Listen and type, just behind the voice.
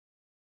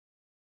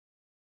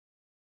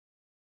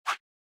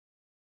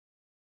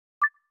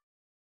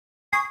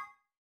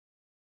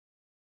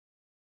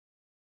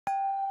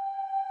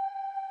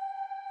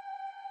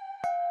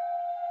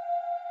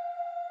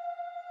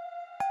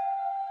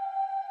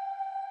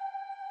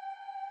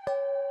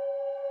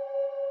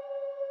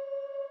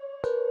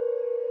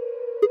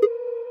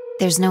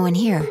there's no one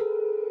here.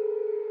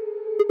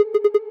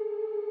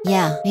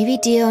 Yeah, maybe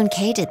Dio and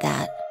Kay did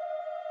that.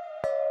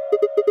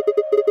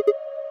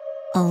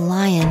 A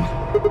lion.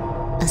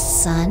 A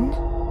sun?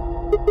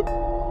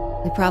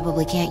 We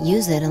probably can't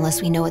use it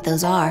unless we know what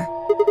those are.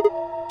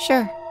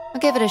 Sure,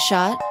 I'll give it a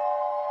shot.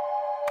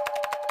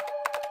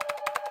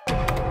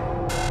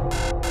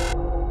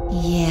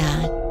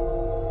 Yeah.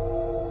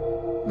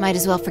 Might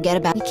as well forget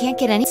about it. We can't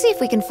get any. See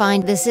if we can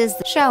find this is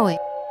the, shall we?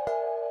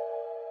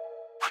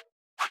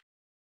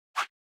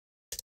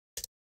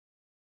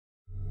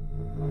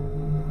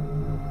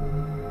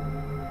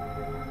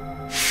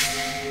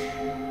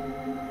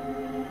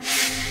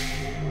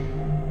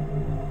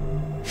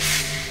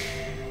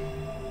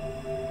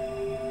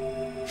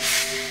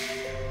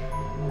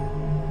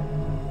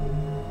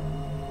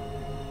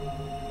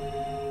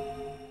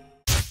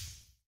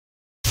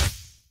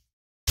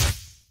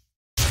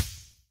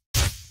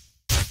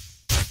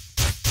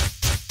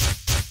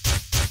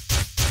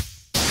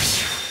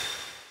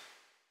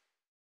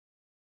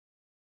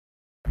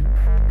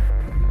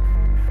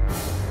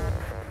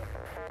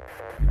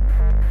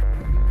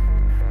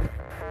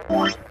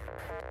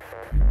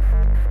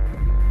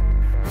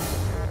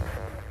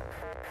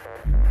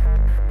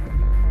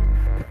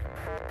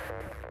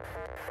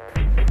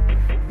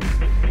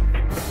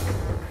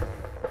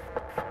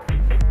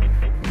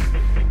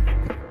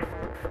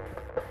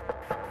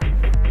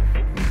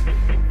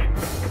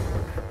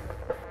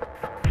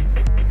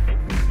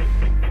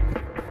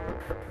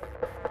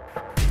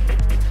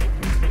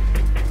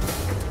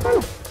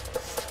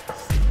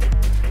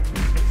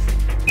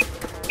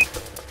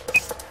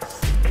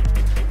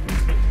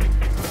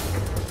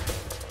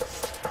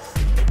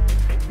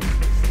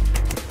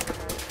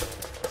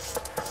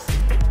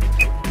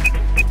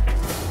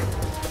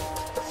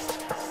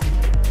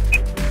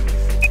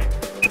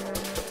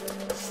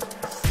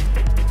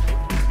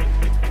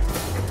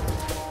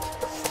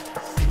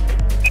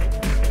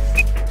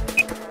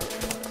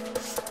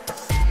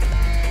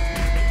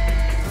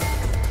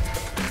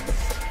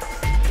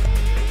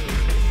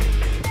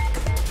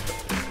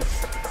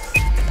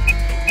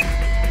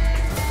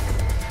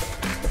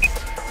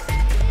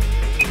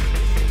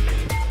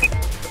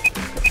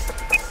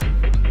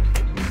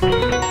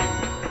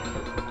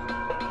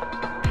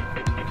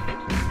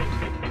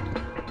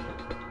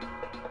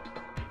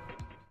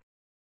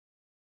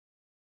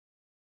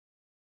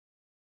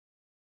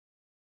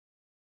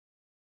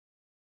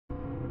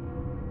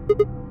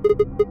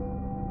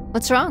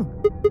 What's wrong?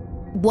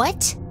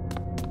 What?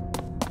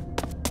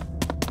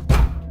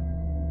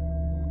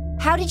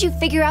 How did you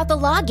figure out the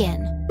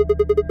login?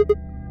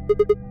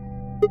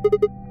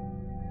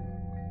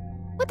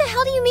 What the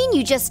hell do you mean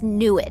you just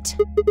knew it?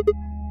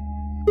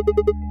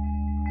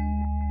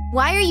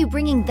 Why are you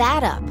bringing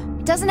that up?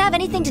 It doesn't have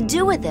anything to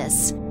do with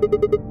this.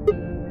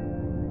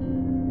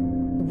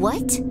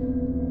 What?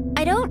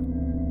 I don't...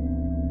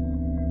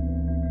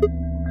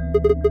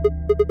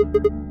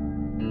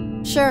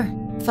 Sure,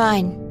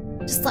 fine.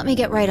 Just let me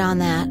get right on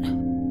that.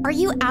 Are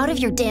you out of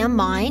your damn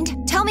mind?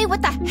 Tell me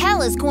what the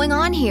hell is going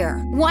on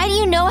here? Why do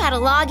you know how to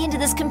log into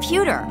this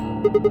computer?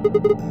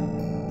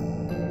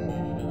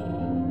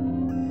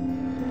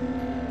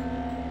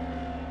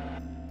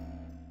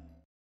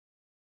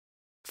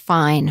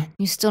 Fine.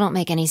 You still don't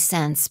make any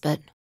sense, but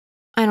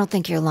I don't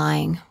think you're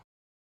lying.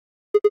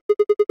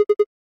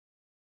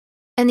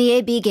 And the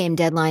AB game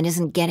deadline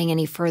isn't getting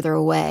any further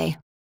away.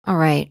 All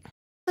right.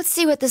 Let's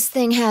see what this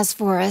thing has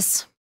for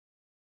us.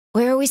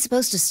 Where are we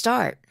supposed to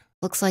start?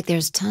 Looks like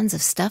there's tons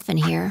of stuff in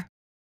here.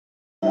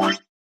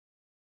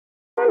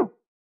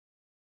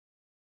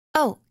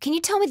 Oh, can you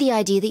tell me the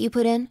ID that you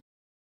put in?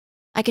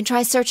 I can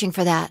try searching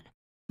for that.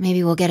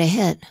 Maybe we'll get a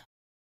hit.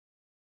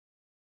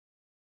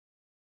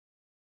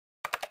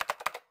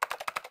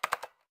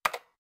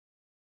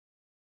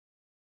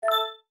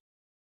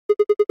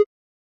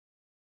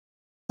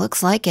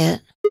 Looks like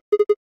it.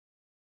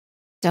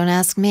 Don't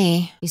ask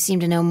me. You seem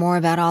to know more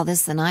about all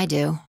this than I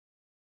do.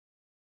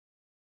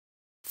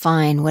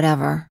 Fine,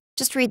 whatever.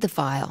 Just read the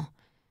file.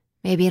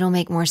 Maybe it'll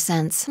make more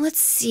sense. Let's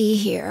see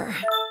here.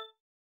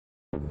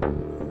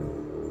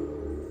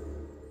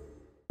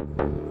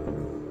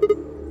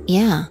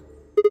 Yeah.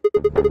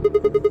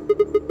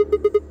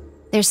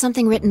 There's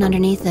something written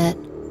underneath it.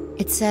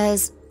 It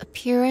says,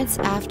 appearance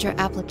after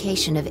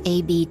application of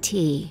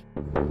ABT.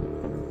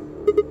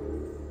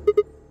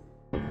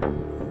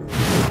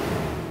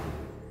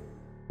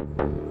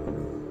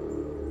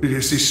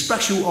 It's this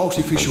special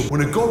artificial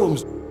when a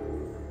golem's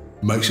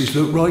makes it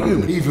look right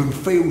human. Even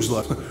feels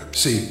like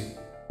see.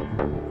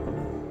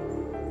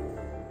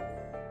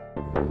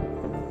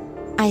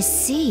 I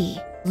see.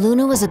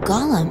 Luna was a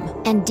golem,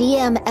 and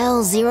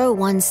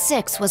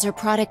DML016 was her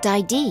product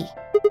ID.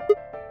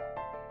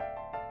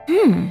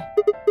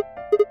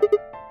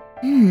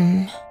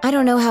 I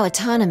don't know how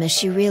autonomous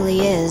she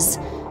really is,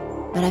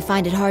 but I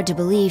find it hard to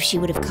believe she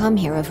would have come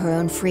here of her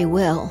own free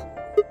will.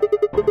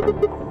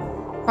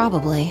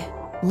 Probably.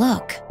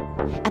 Look.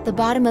 At the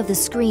bottom of the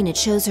screen, it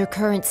shows her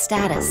current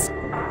status.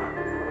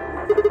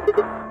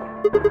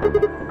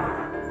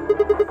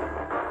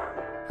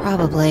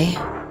 Probably.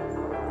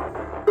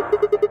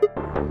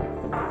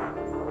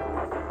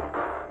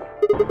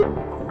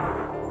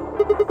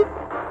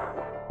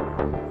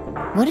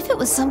 What if it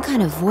was some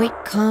kind of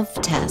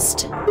Voight-Kampff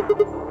test?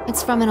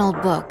 It's from an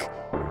old book.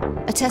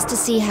 A test to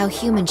see how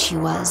human she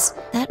was.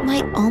 That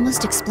might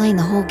almost explain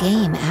the whole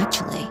game,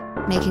 actually.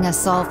 Making us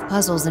solve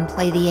puzzles and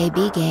play the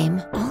AB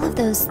game. All of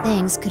those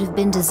things could have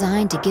been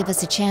designed to give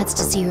us a chance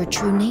to see her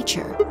true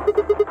nature.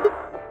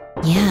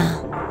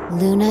 Yeah,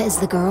 Luna is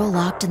the girl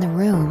locked in the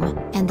room,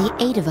 and the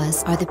 8 of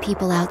us are the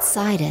people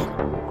outside it.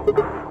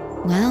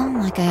 Well,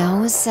 like I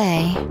always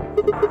say...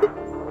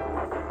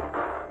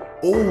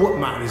 All what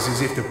matters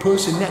is if the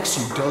person next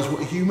to you does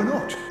what a human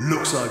ought.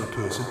 Looks like a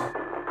person.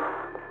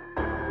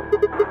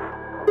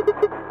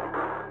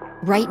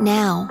 Right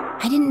now,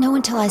 I didn't know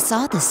until I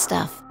saw this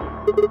stuff. I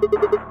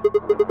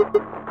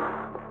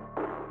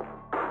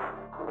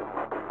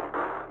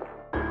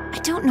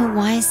don't know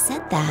why I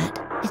said that.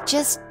 It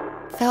just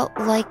felt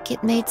like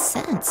it made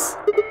sense.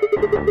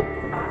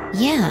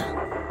 Yeah.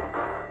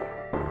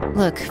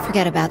 Look,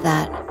 forget about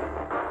that.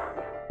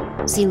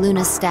 See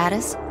Luna's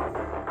status?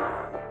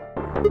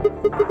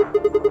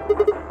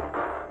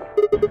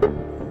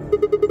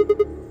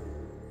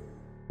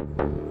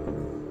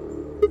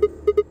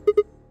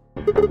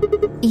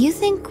 You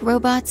think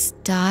robots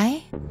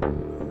die?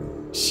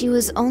 She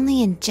was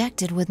only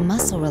injected with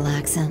muscle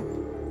relaxant.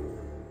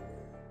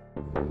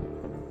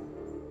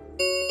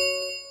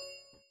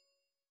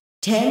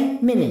 "10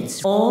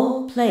 minutes.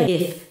 All play.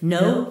 If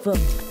no vote."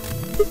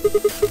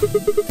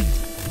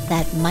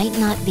 That might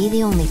not be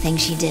the only thing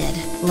she did.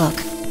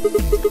 Look.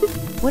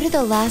 What are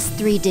the last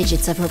 3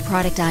 digits of her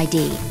product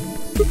ID?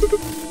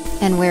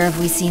 And where have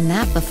we seen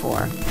that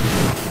before?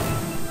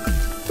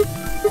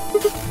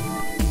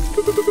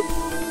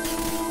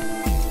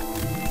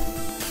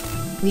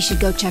 We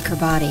should go check her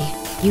body.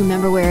 You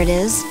remember where it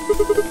is?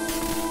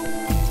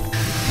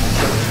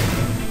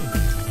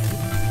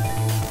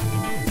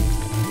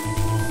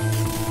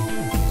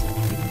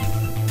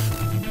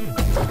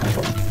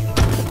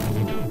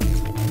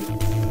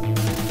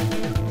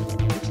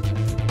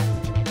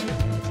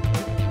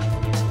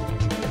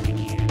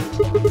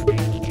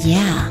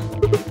 Yeah.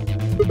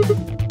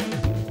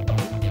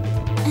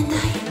 And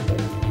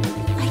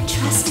I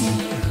trust him.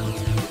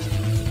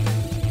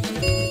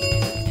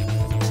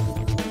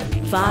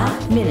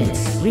 5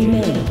 minutes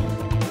remain.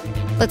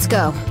 Let's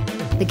go.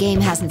 The game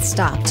hasn't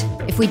stopped.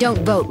 If we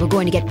don't vote, we're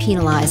going to get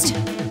penalized.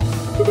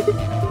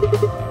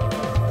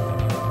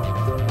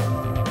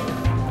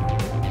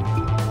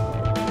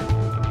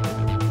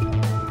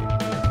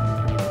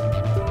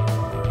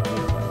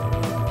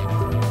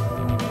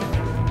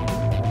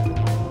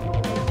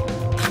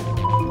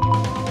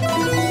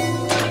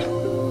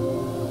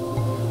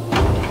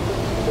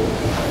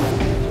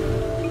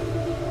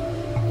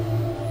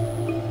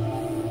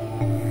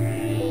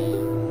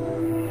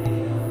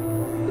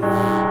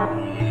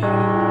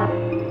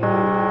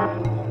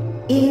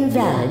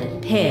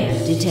 Invalid pair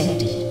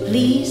detected.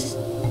 Please.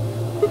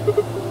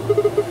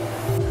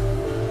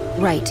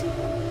 Right.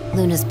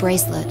 Luna's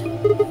bracelet.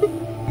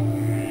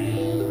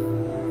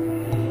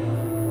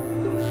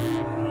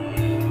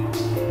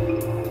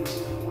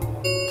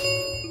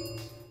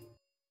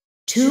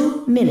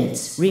 Two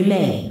minutes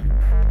remain.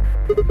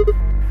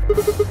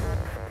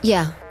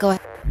 Yeah, go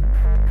ahead.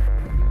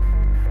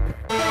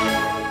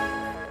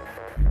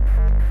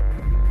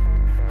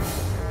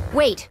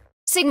 Wait!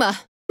 Sigma!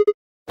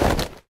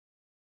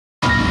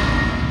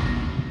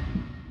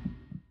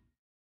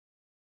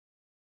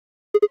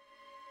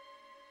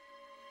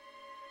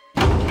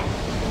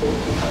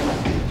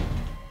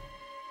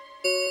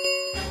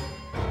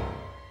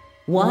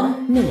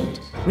 One minute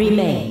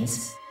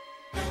remains.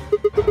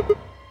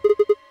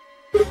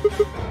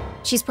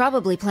 She's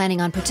probably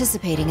planning on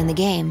participating in the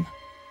game.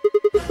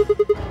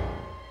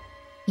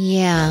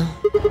 Yeah.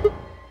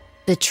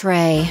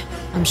 Betray.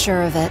 I'm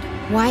sure of it.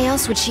 Why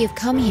else would she have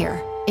come here?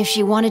 If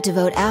she wanted to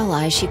vote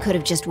ally, she could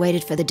have just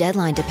waited for the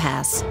deadline to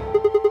pass.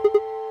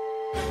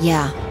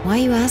 Yeah, why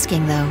are you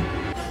asking, though?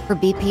 Her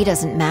BP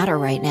doesn't matter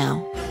right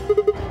now.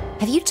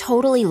 Have you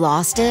totally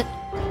lost it?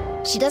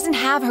 She doesn't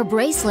have her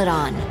bracelet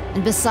on,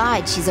 and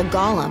besides, she's a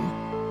golem.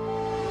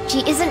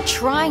 She isn't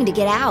trying to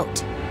get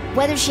out.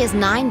 Whether she has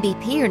 9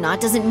 BP or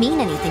not doesn't mean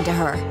anything to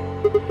her.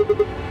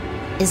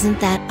 Isn't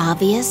that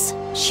obvious?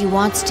 She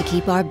wants to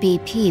keep our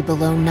BP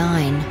below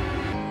 9.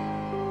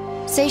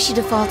 Say she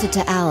defaulted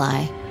to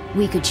ally.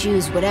 We could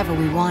choose whatever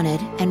we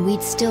wanted, and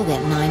we'd still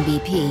get 9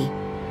 BP.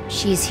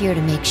 She's here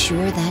to make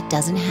sure that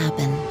doesn't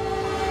happen.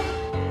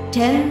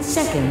 10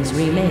 seconds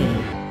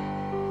remain.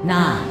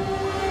 9,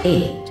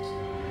 8,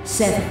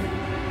 7,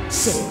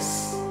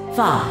 6,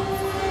 5,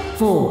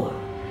 4.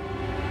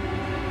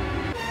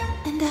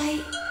 And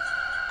I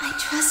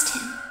trust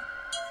him.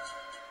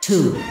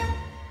 2,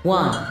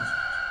 1.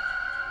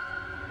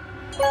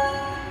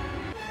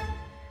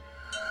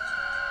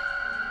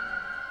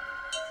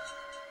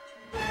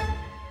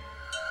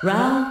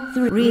 Round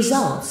 3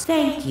 results.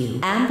 Thank you.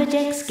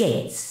 Ambidex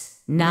gates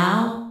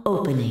now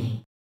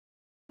opening.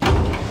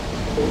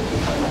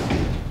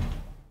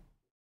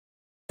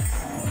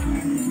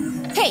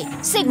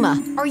 Hey,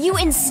 Sigma, are you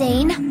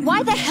insane?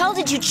 Why the hell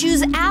did you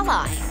choose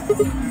Ally?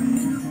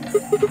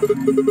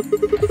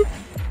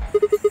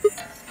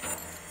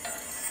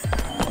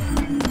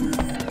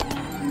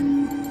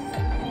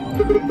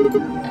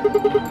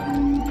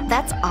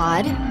 That's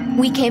odd.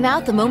 We came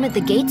out the moment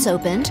the gates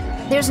opened.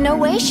 There's no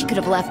way she could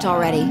have left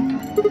already.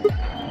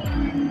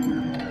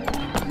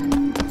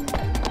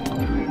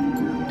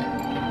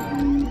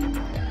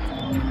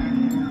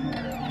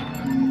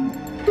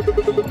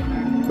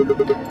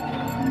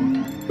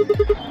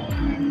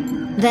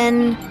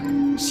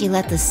 Then, she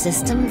let the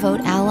system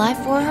vote Ally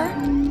for her?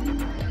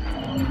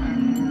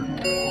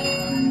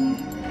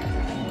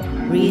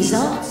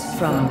 Results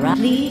from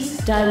Please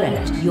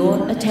direct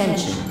your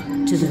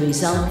attention to the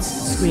results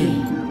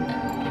screen.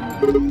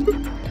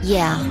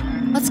 Yeah,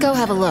 let's go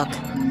have a look.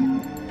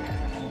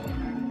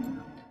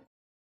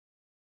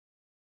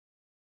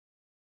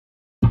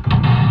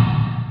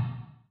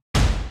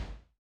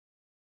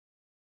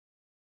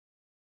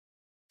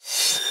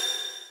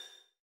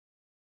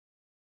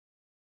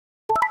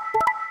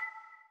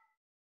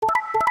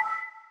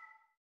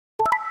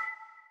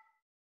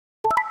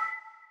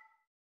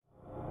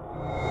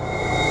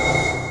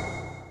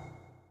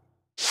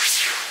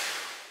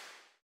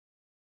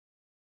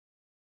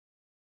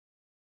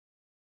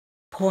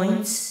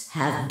 Points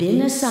have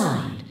been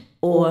assigned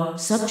or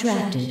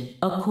subtracted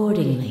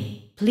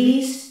accordingly.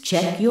 Please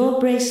check your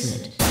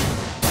bracelet.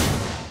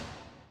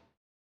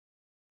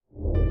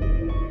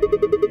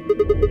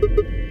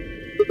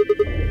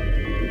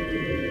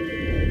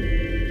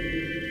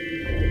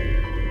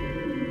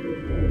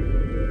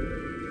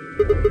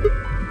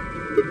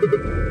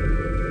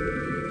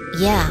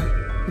 Yeah,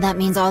 that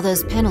means all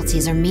those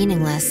penalties are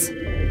meaningless.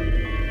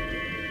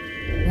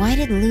 Why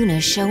did Luna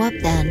show up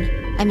then?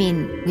 I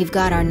mean, we've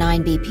got our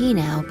 9 BP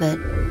now, but...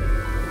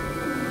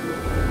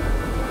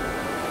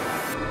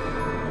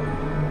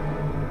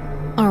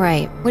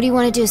 Alright, what do you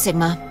want to do,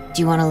 Sigma?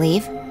 Do you want to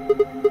leave?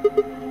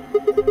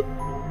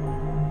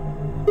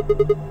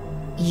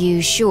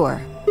 You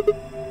sure?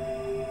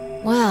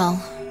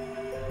 Well,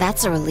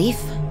 that's a relief.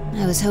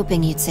 I was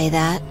hoping you'd say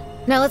that.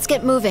 Now let's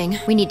get moving.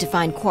 We need to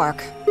find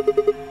Quark.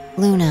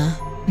 Luna.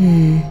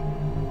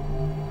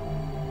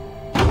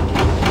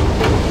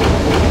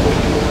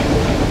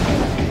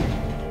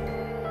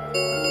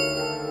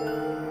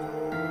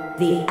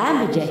 The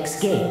Ambidex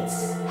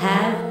gates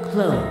have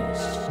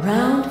closed.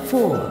 Round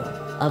 4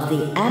 of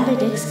the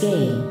Ambidex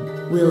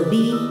game will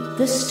be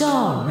the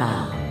Star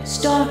Round.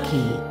 Star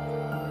Key.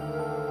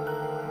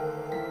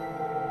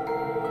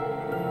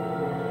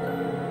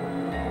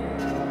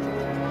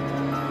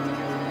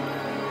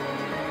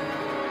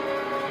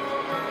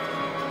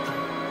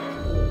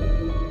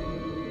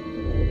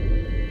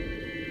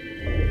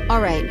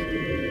 All right,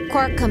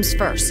 Quark comes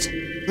first.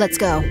 Let's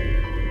go.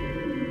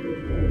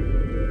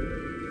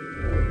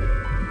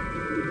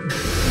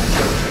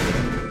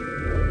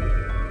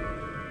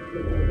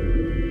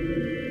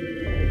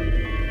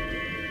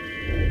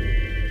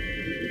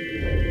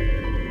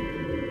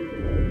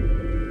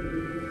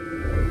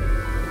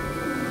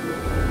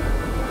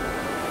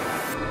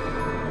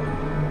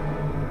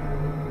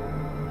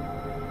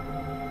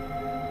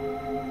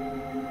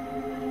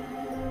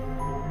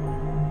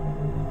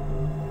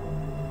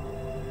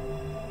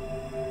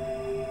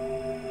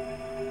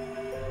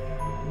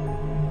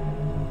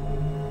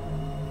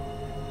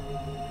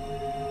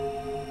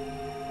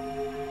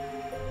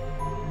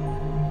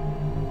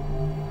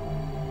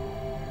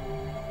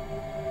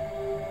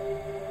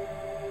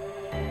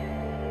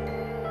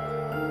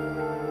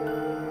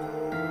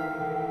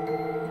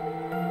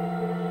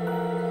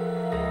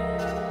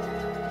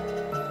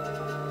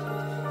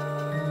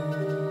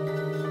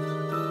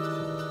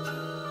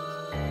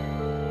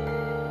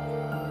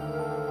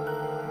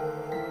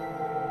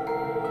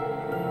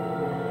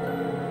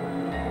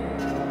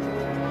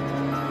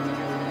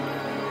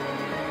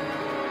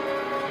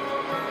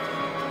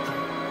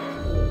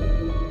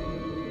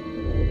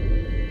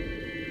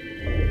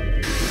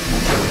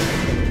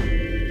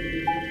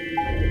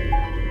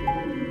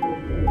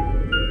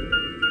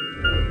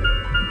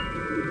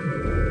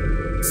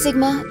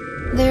 Sigma,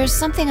 there's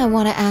something I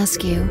want to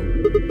ask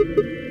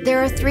you.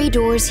 There are 3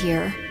 doors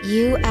here.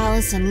 You,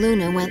 Alice, and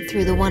Luna went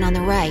through the one on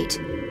the right.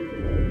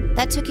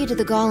 That took you to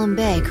the Golem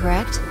Bay,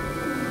 correct?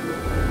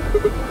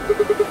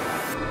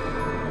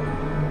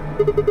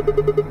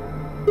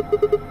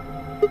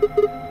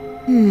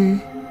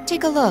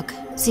 Take a look.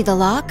 See the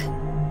lock?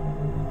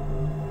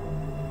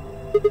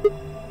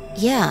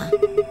 Yeah.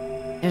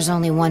 There's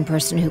only one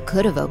person who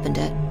could have opened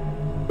it.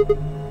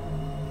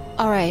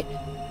 Alright,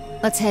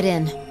 let's head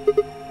in.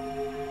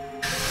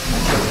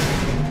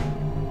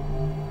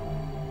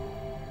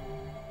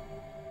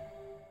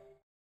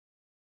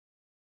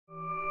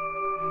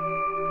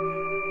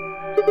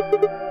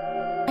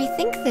 I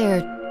think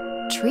they're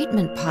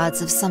treatment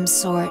pods of some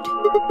sort.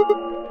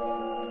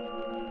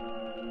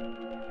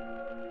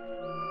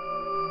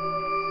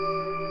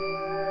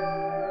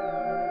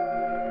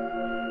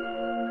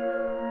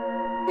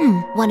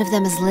 One of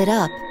them is lit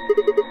up.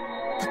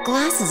 The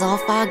glass is all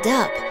fogged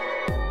up.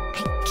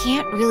 I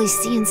can't really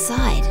see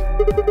inside.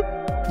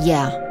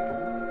 Yeah.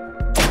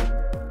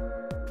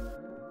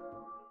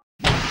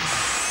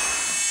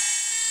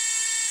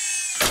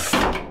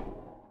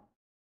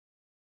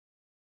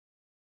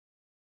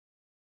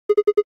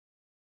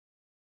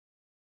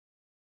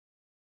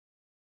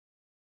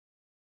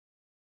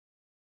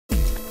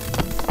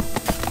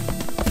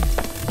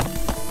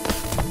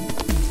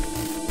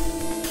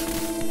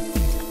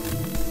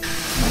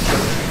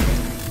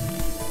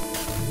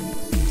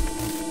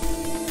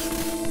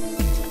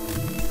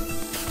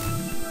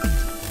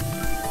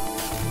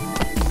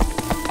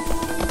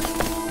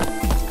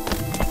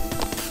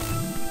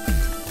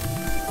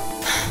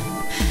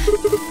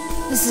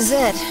 This is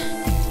it.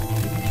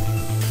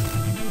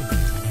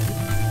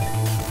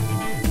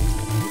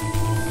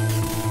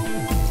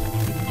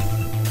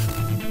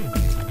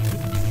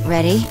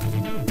 Ready?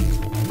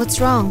 What's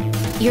wrong?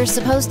 You're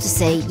supposed to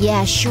say,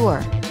 yeah,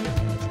 sure.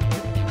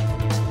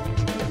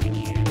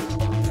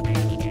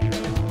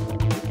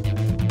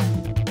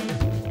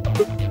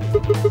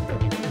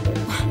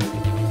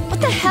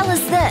 What the hell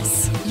is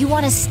this? You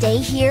want to stay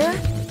here?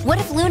 What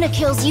if Luna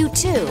kills you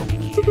too?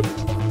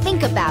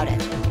 Think about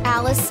it.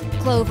 Alice,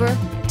 Clover,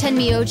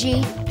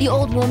 Tenmyoji, the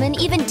old woman,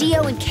 even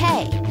Dio and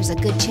Kay. There's a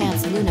good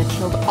chance Luna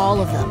killed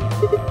all of them.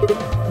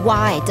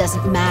 Why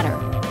doesn't matter.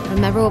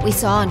 Remember what we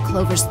saw on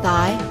Clover's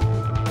thigh?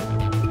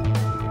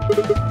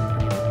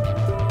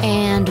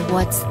 And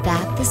what's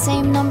that the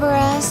same number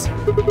as?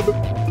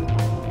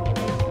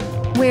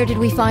 Where did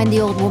we find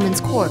the old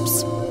woman's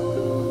corpse?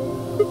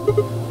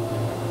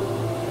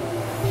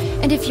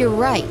 And if you're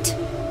right,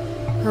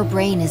 her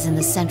brain is in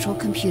the central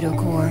computer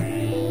core.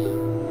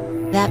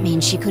 That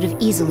means she could have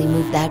easily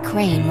moved that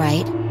crane,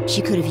 right?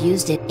 She could have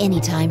used it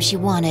anytime she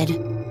wanted.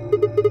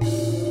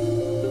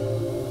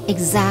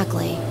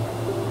 Exactly.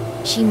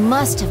 She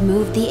must have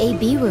moved the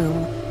AB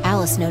room.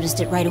 Alice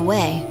noticed it right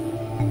away.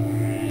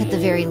 At the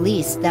very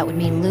least, that would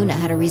mean Luna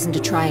had a reason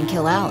to try and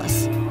kill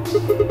Alice.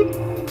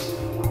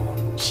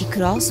 She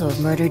could also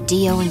have murdered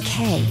Dio and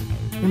Kay.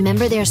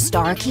 Remember their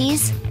star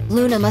keys?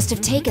 Luna must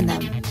have taken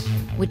them,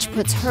 which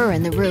puts her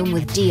in the room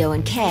with Dio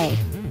and Kay.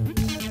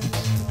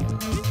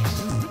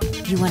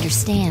 You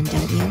understand,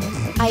 don't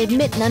you? I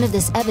admit none of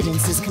this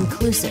evidence is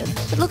conclusive,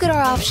 but look at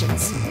our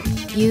options.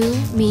 You,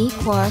 me,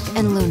 Quark,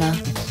 and Luna.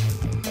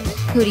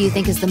 Who do you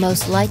think is the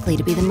most likely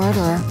to be the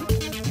murderer?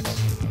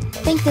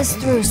 Think this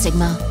through,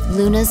 Sigma.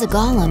 Luna's a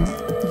golem.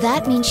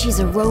 That means she's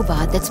a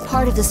robot that's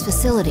part of this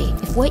facility.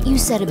 If what you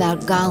said about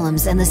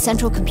golems and the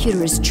central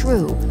computer is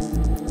true,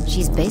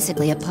 she's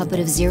basically a puppet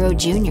of Zero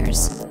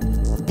Junior's.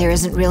 There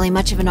isn't really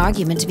much of an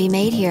argument to be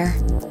made here.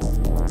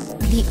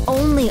 The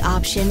only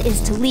option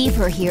is to leave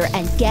her here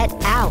and get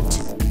out.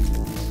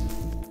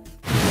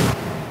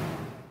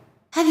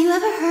 Have you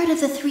ever heard of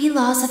the 3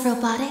 laws of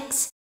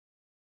robotics?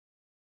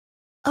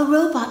 A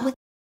robot with...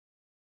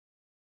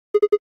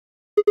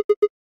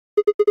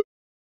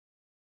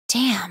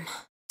 Damn,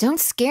 don't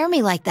scare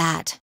me like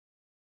that.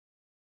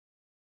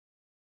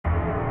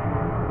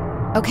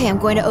 Okay, I'm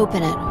going to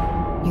open it.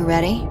 You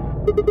ready?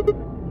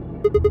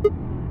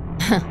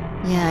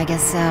 Yeah, I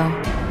guess so.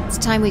 It's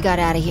time we got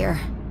out of here.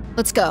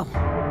 Let's go.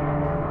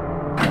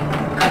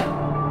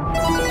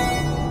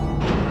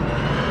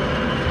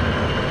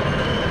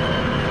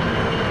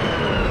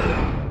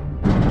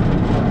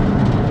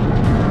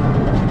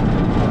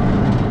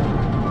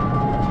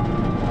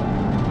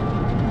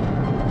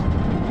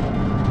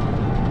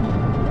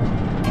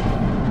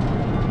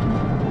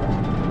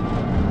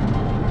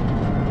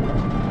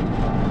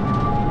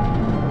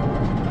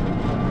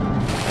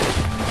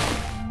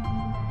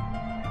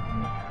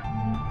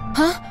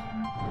 Huh?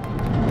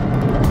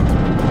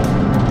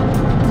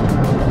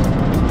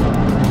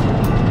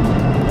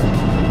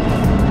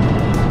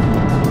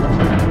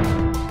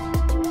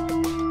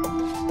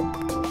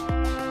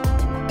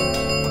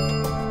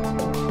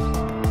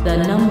 The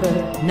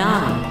number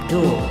 9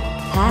 door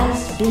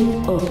has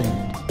been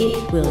opened.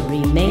 It will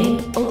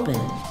remain open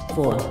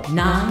for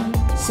 9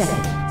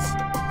 seconds.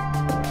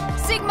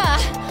 Sigma!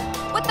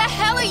 What the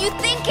hell are you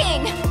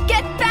thinking?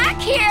 Get back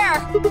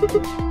here!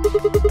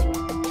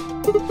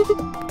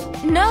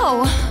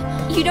 No,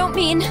 you don't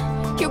mean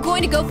you're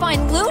going to go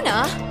find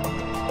Luna?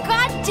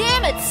 God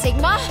damn it,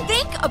 Sigma!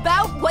 Think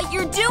about what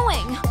you're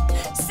doing!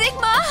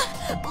 Sigma,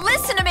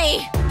 listen to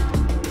me!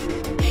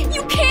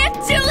 You can't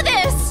do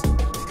this!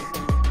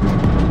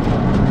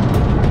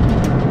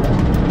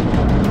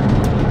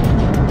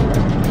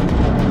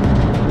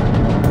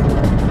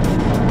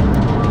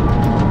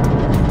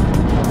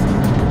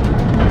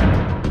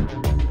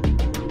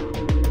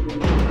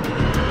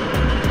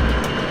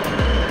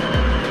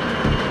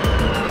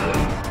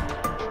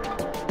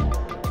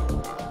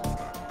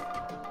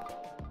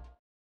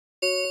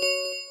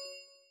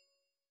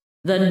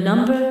 The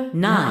number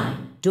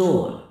 9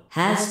 door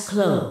has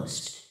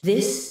closed.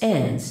 This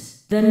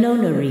ends the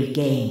nonary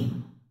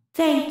game.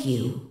 Thank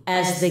you.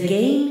 As the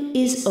game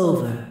is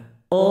over,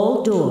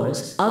 all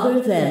doors other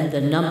than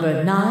the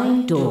number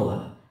 9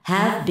 door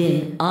have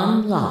been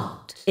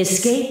unlocked.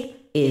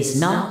 Escape is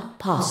not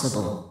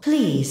possible.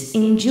 Please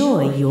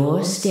enjoy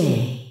your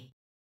stay.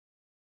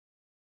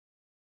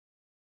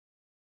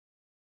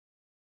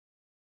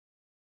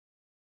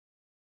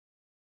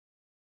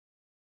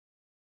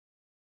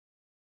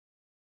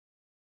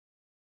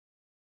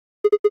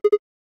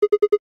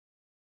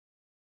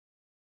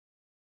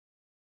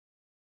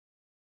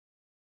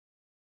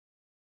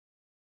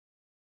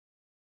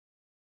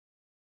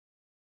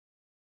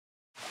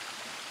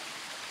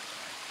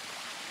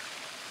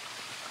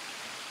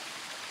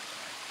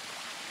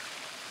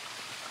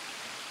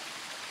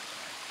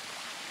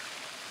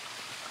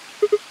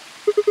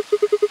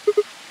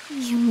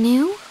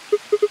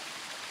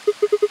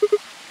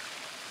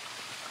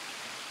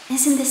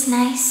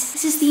 nice.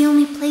 This is the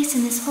only place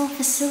in this whole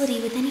facility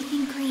with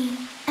anything green.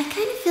 I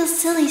kind of feel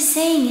silly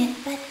saying it,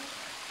 but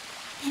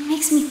it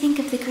makes me think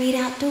of the great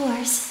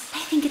outdoors. I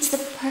think it's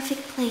the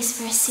perfect place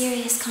for a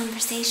serious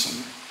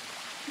conversation.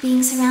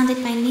 Being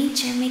surrounded by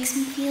nature makes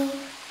me feel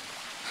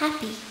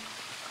happy.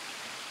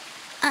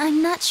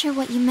 I'm not sure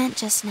what you meant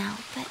just now,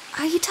 but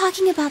are you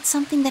talking about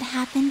something that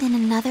happened in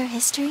another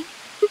history?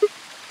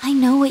 I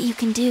know what you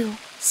can do.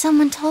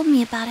 Someone told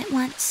me about it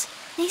once.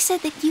 They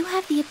said that you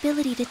have the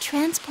ability to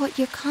transport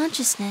your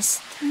consciousness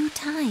through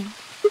time.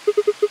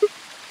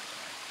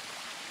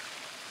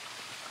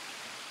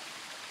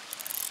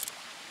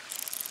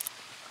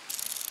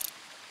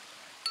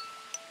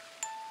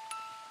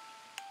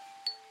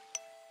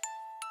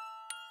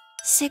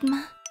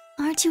 Sigma,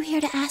 aren't you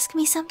here to ask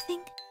me something?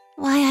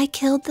 Why I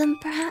killed them,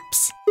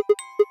 perhaps?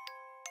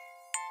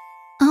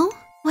 Oh?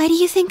 Why do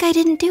you think I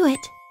didn't do it?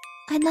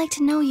 I'd like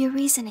to know your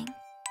reasoning.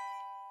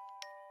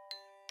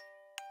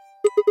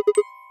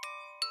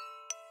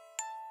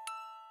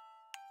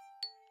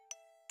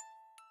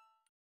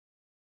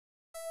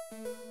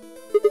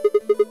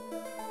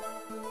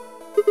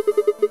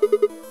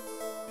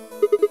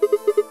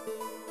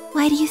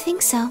 Why do you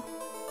think so?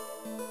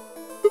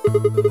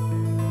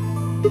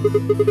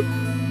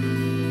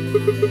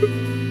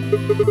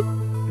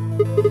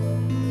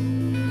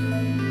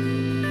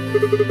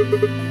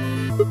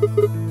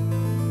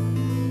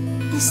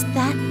 Is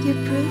that your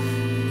proof?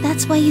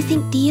 That's why you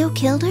think Dio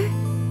killed her?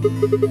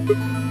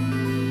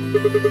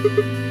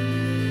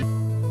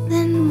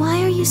 Then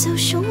why are you so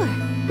sure?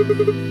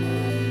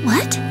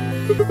 What?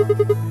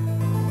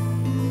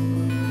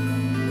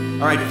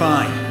 Alright,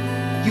 fine.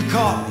 You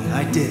caught me,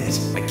 I did it.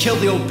 I killed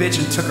the old bitch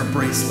and took her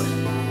bracelet.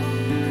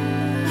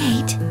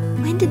 Wait,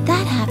 when did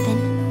that happen?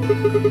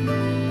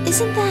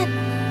 Isn't that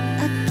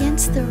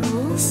against the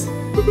rules?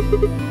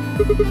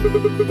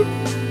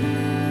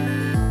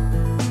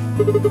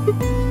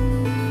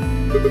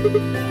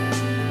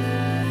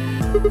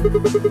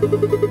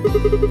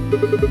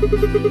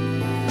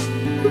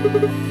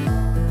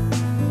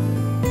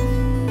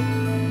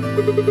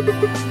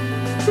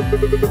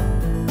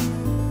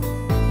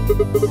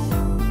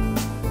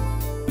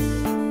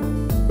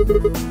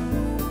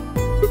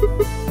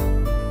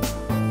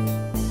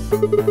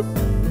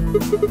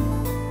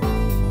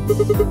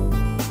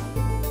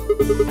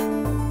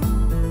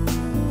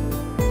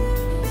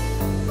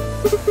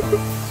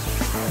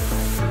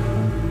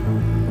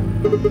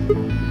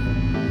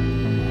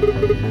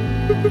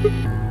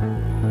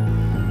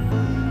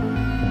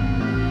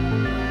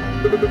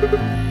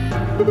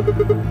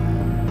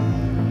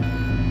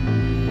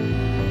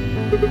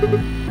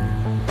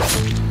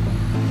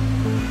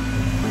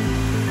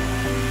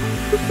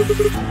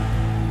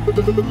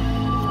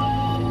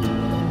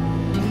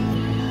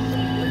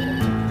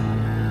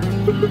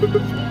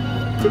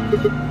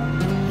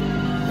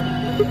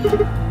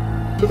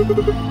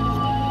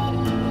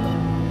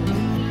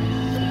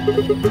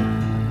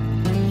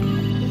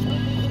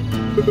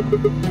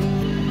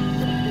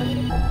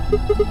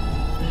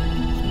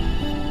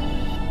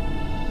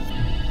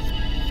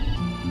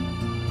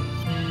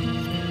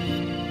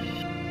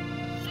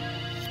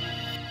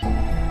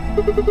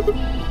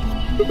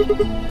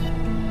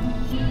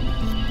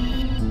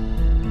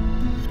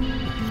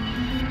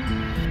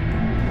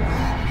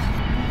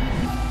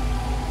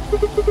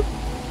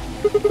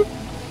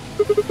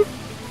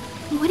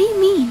 What do you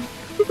mean?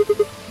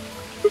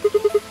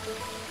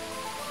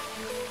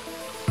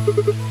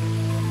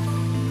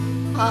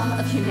 All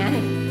of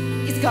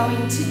humanity is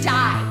going to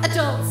die.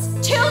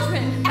 Adults,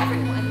 children,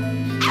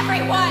 everyone.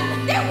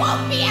 Everyone! There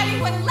won't be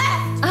anyone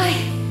left!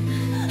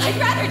 I'd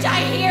rather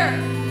die here!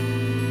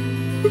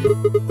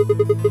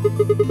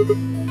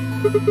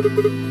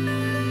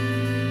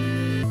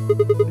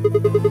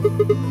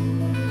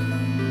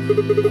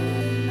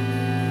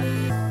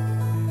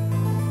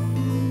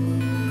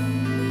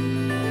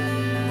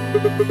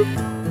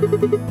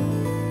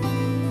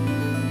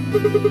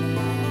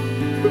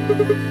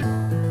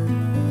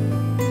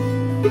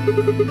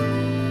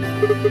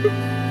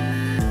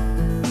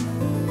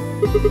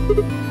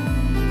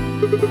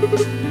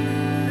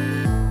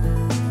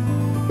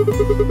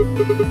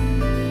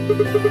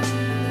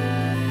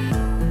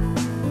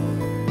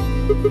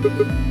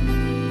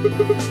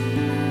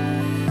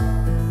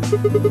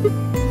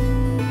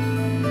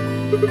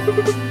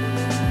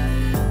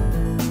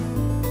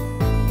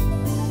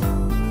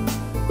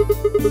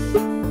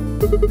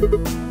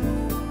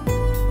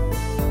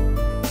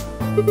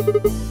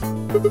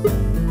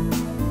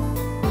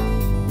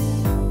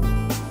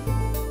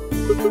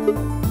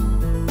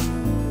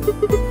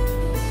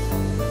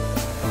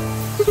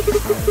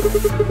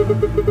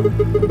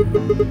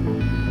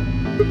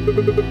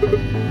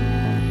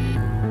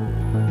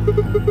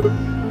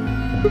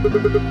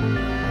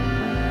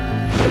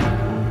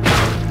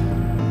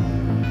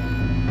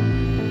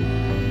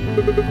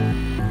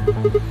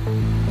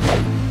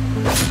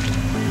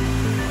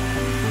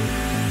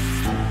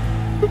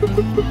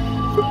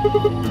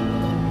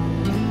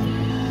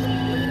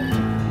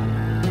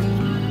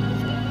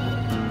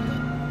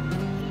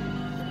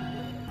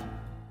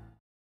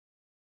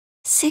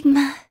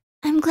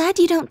 glad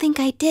you don't think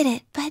I did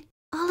it, but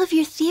all of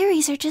your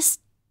theories are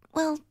just,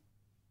 well,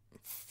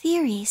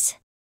 theories.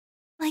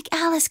 Like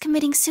Alice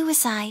committing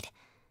suicide.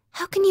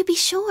 How can you be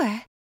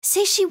sure?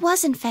 Say she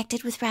was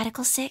infected with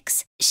Radical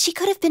 6. She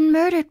could have been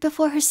murdered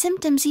before her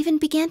symptoms even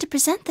began to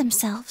present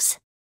themselves.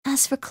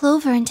 As for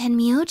Clover and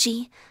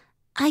Tenmyoji,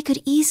 I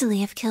could easily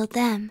have killed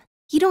them.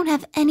 You don't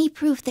have any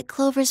proof that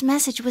Clover's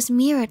message was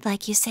mirrored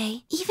like you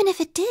say. Even if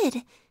it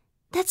did,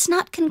 that's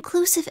not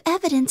conclusive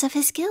evidence of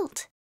his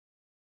guilt.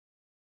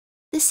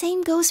 The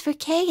same goes for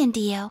Kay and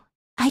Dio.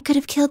 I could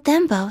have killed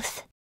them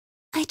both.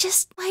 Why do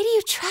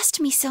you trust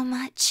me so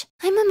much?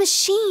 I'm a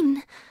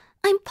machine.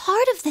 I'm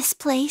part of this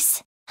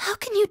place. How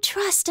can you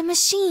trust a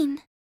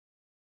machine?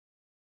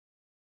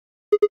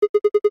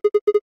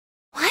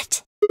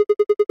 What?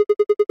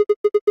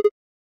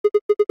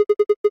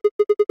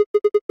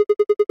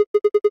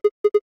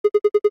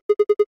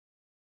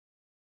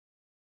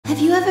 Have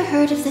you ever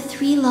heard of the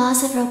 3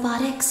 laws of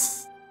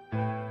robotics?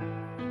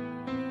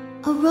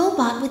 A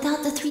robot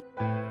without the 3...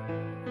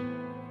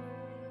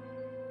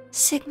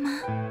 Sigma.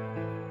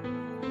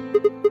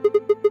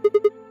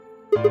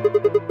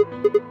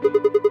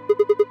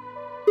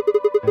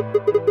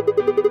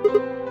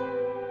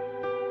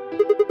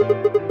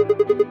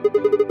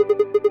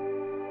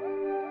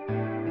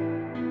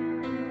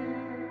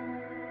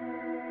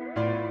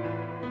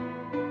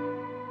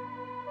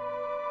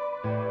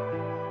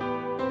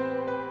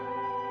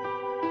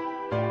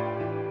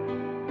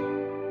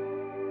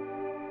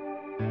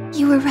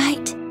 You were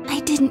right. I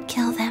didn't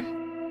kill them.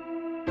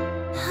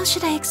 How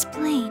should I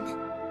explain?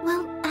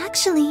 Well,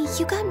 actually,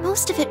 you got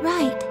most of it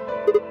right.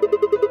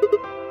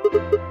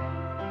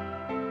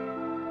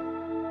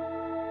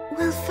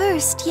 Well,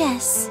 first,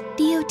 yes,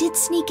 Dio did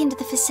sneak into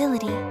the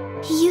facility.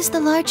 He used the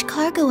large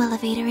cargo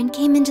elevator and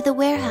came into the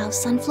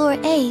warehouse on floor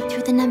A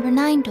through the number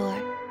 9 door.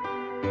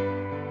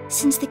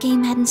 Since the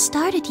game hadn't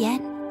started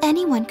yet,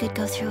 anyone could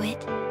go through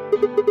it.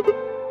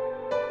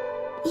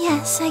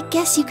 Yes, I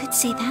guess you could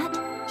say that.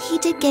 He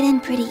did get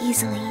in pretty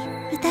easily,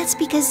 but that's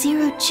because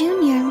Zero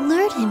Jr.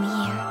 lured him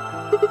here.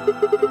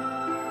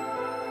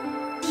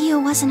 Dio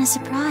wasn't a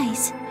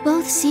surprise.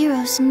 Both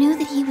Zeros knew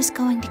that he was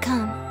going to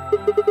come.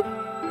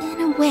 In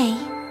a way.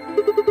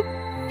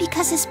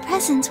 Because his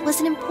presence was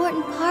an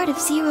important part of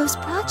Zero's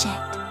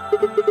project.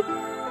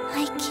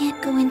 I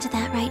can't go into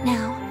that right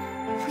now.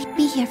 We'd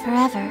be here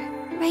forever.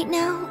 Right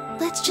now,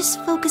 let's just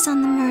focus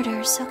on the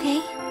murders,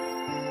 okay?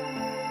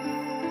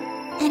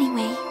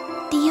 Anyway,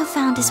 Dio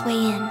found his way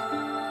in.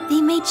 They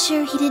made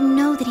sure he didn't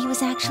know that he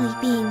was actually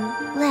being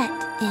let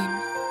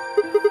in.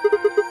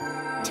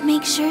 To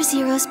make sure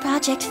Zero's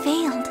project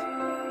failed,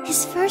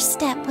 his first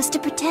step was to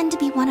pretend to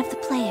be one of the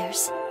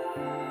players.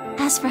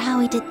 As for how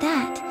he did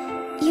that,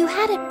 you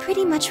had it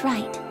pretty much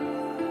right.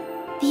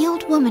 The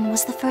old woman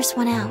was the first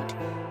one out,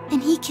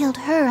 and he killed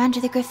her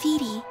under the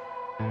graffiti.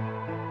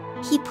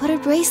 He put a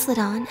bracelet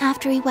on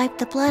after he wiped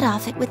the blood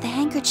off it with the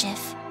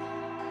handkerchief.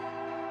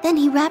 Then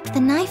he wrapped the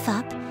knife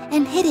up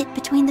and hid it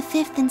between the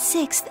 5th and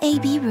 6th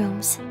AB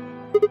rooms,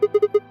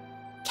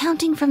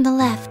 counting from the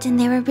left in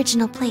their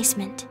original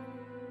placement.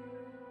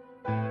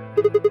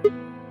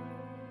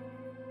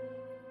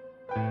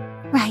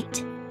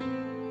 Right.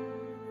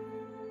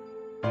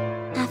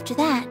 After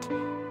that,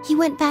 he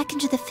went back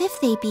into the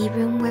 5th AB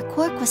room where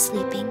Quark was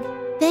sleeping.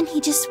 Then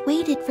he just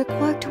waited for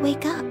Quark to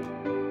wake up.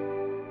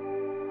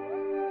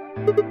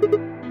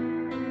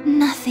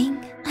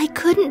 Nothing. I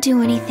couldn't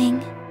do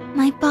anything.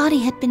 My body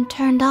had been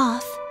turned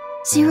off.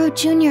 Zero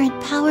Jr.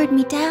 had powered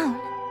me down.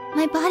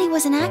 My body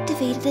wasn't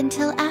activated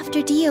until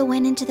after Dio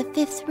went into the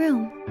 5th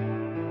room.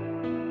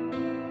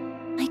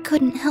 I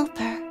couldn't help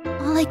her.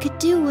 All I could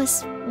do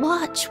was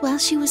watch while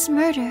she was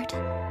murdered.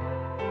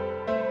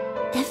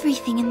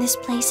 Everything in this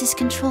place is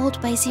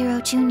controlled by Zero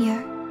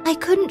Jr. I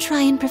couldn't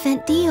try and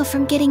prevent Dio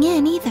from getting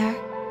in either.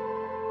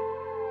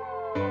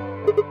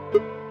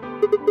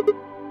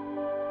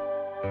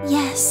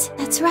 Yes,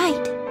 that's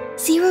right.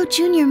 Zero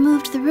Jr.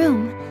 moved the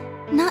room,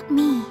 not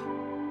me.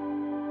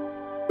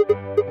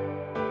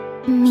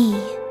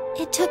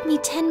 It took me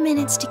 10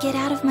 minutes to get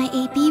out of my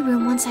AB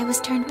room once I was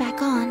turned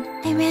back on.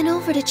 I ran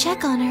over to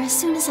check on her as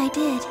soon as I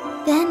did.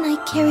 Then I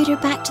carried her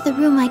back to the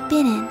room I'd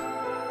been in.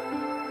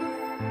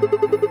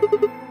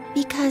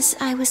 Because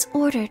I was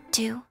ordered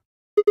to.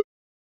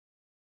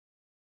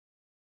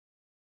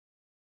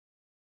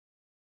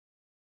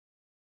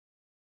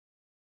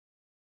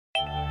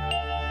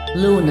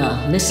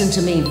 Luna, listen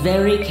to me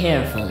very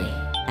carefully.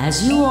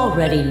 As you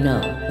already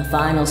know, the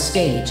final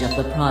stage of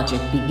the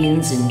project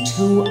begins in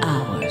 2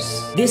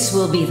 hours. This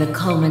will be the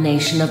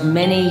culmination of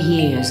many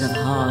years of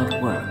hard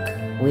work.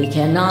 We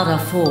cannot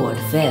afford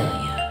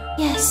failure.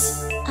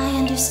 Yes, I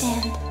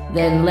understand.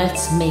 Then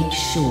let's make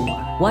sure.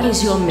 What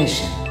is your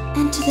mission?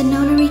 Enter the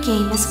Nonary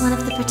game as one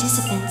of the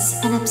participants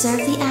and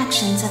observe the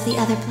actions of the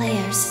other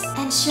players.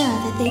 Ensure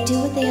that they do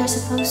what they are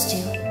supposed to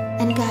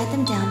and guide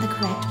them down the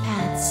correct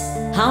paths.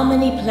 How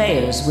many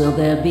players will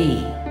there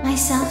be?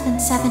 Myself and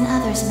 7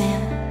 others,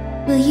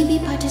 ma'am. Will you be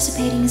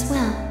participating as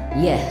well?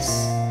 Yes.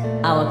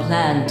 Our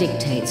plan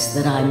dictates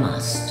that I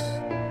must.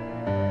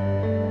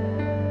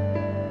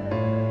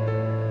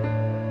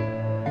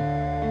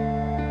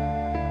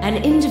 An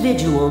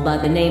individual by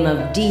the name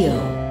of Dio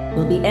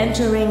will be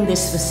entering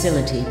this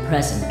facility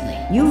presently.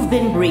 You've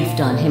been briefed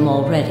on him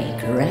already,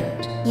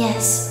 correct?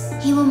 Yes.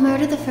 He will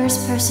murder the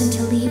first person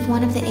to leave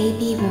one of the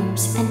AB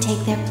rooms and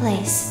take their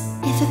place.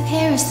 If a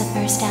pair is the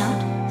first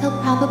out,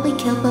 he'll probably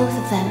kill both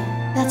of them.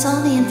 That's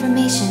all the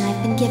information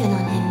I've been given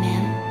on him,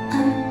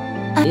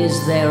 ma'am.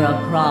 Is there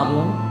a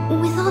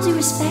problem? With all due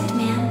respect,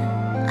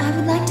 ma'am, I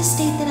would like to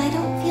state that I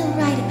don't feel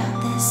right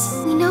about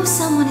this. We know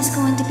someone is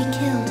going to be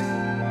killed,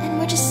 and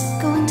we're just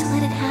going to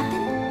let it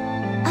happen?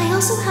 I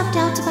also have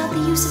doubts about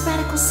the use of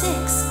Radical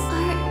 6.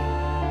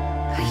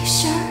 Are you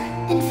sure?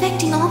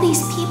 Infecting all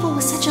these people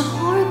with such a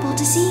horrible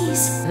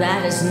disease.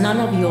 That is none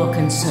of your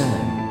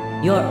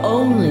concern. Your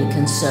only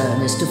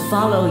concern is to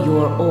follow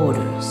your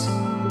orders.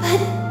 But...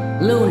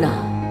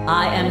 Luna,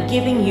 I am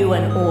giving you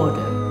an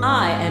order.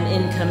 I am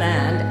in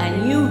command,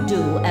 and you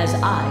do as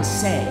I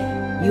say.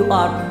 You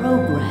are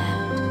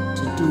programmed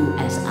to do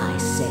as I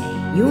say.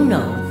 You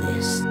know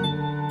this.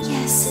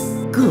 Yes.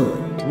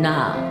 Good.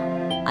 Now,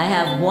 I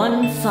have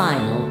one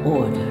final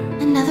order.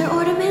 Another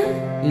order,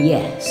 ma'am?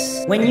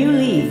 Yes. When you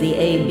leave the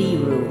AB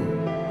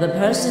room, the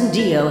person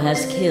Dio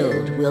has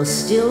killed will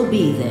still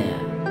be there.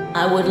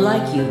 I would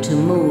like you to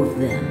move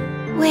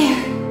them.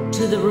 Where?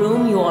 To the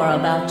room you are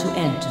about to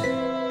enter.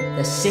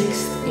 The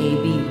 6th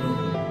AB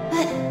room.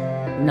 But...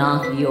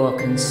 Not your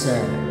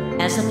concern.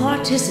 As a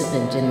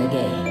participant in the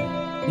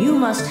game, you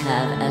must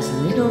have as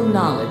little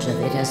knowledge of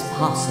it as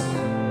possible.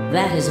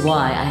 That is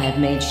why I have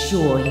made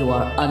sure you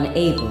are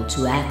unable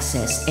to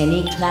access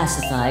any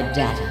classified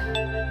data.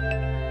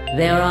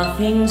 There are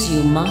things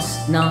you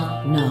must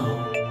not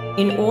know.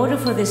 In order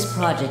for this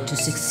project to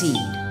succeed,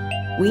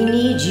 we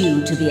need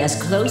you to be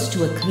as close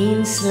to a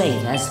clean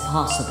slate as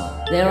possible.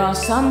 There are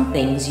some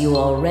things you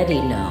already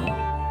know,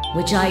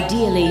 which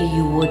ideally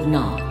you would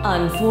not.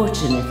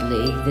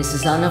 Unfortunately, this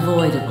is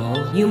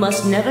unavoidable. You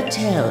must never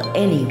tell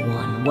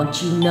anyone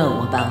what you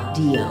know about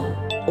Dio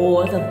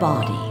or the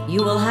body.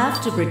 You will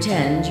have to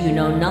pretend you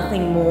know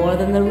nothing more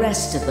than the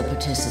rest of the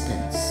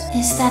participants.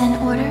 Is that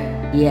an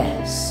order?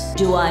 Yes.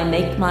 Do I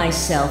make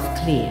myself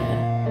clear?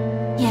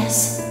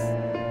 Yes.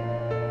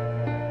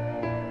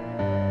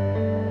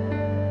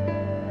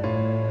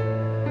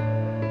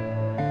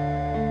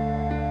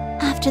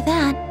 After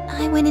that,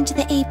 I went into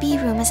the AB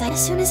room as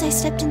soon as I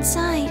stepped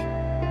inside.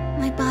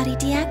 My body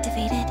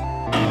deactivated.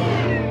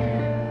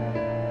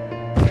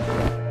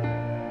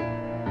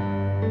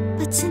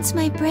 But since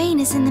my brain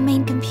is in the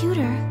main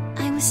computer,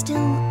 I was still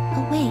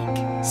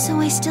awake, so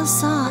I still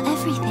saw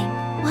everything.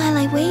 While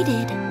I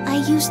waited,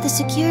 I used the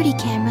security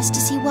cameras to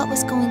see what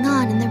was going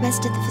on in the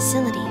rest of the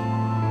facility.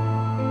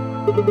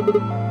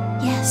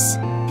 Yes,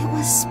 it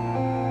was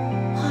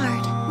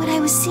hard. What I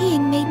was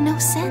seeing made no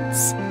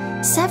sense.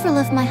 Several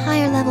of my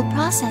higher-level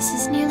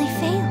processes nearly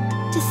failed.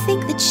 To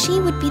think that she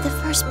would be the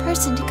first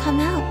person to come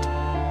out.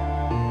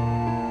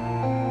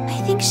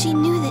 I think she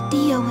knew that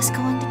Dio was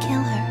going to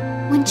kill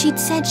her. When she'd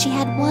said she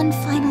had one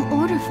final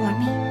order for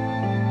me,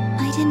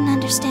 I didn't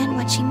understand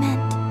what she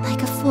meant.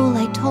 Like a fool,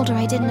 I told her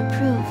I didn't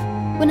approve,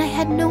 when I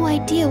had no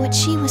idea what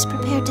she was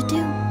prepared to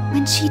do.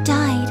 When she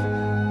died,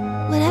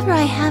 whatever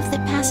I have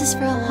that passes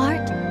for a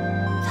heart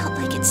felt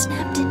like it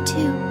snapped in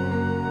two.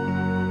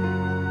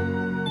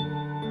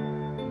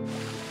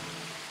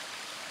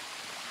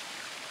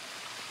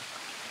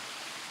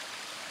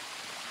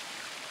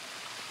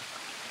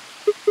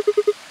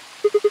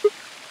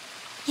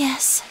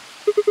 Yes.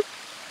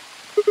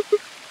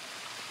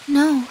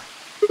 No.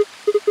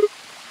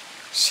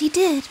 She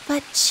did,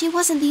 but she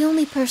wasn't the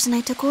only person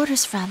I took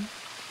orders from.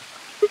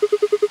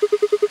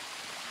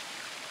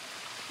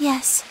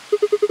 Yes.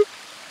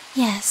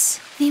 Yes,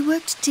 they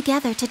worked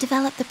together to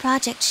develop the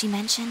project she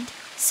mentioned.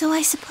 So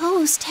I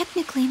suppose,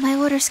 technically, my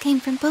orders came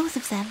from both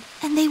of them.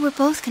 And they were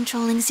both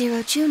controlling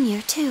Zero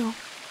Jr., too.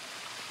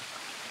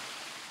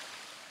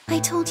 I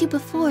told you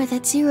before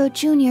that Zero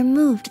Jr.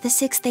 moved the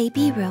 6th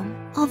AB room.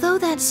 Although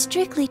that's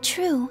strictly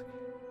true,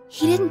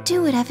 he didn't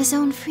do it of his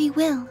own free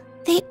will.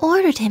 They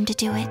ordered him to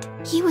do it.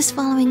 He was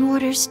following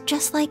orders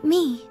just like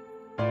me.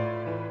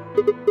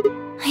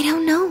 I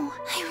don't know.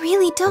 I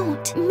really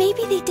don't.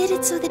 Maybe they did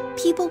it so that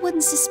people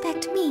wouldn't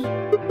suspect me.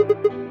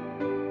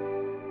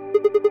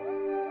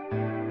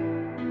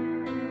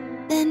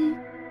 Then,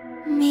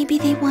 maybe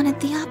they wanted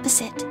the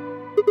opposite.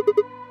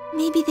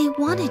 Maybe they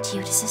wanted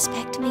you to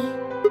suspect me.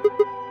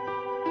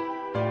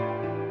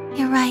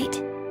 You're right.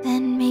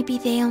 Then maybe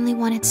they only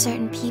wanted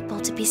certain people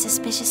to be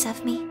suspicious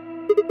of me.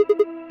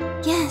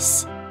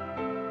 Yes.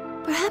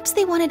 Perhaps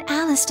they wanted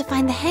Alice to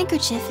find the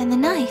handkerchief and the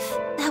knife.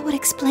 That would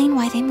explain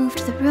why they moved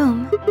the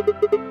room.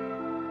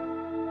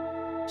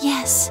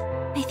 Yes,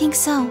 I think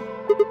so.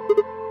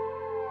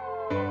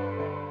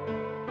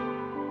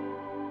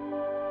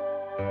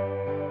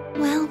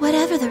 Well,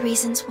 whatever the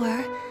reasons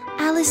were,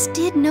 Alice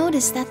did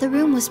notice that the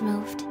room was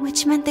moved,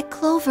 which meant that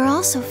Clover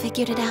also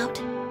figured it out.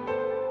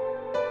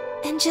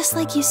 And just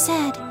like you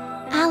said,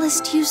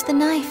 Alice used the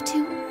knife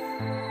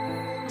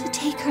to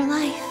take her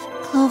life.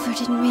 Clover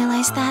didn't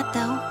realize that,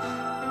 though.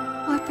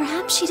 Or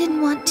perhaps she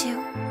didn't want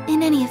to.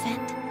 In any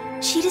event,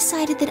 She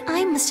decided that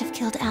I must have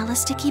killed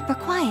Alice to keep her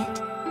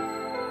quiet.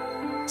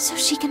 So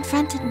she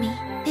confronted me.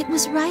 It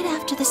was right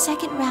after the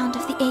second round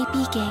of the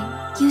AB game.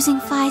 Using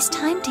Phi's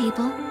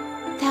timetable,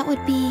 that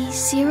would be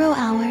 0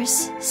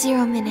 hours,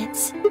 0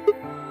 minutes.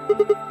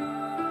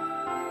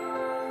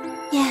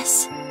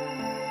 Yes.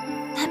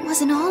 That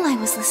wasn't all I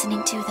was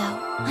listening to, though.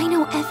 I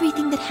know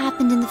everything that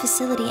happened in the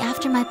facility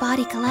after my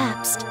body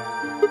collapsed.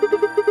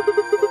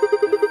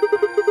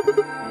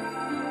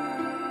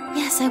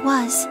 Yes, I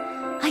was.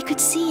 I could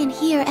see and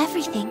hear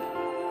everything.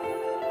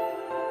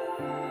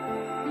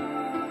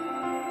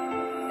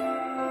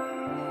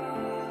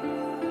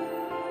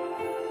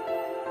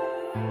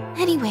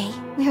 Anyway,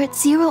 we're at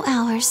 0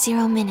 hours,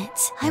 0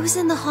 minutes. I was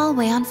in the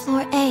hallway on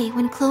floor A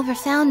when Clover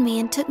found me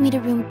and took me to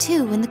room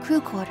 2 in the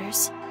crew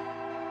quarters.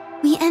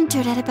 We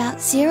entered at about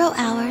 0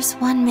 hours,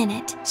 1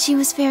 minute. She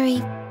was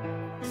very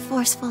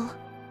forceful.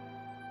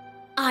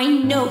 I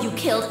know you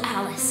killed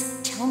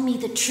Alice. Tell me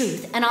the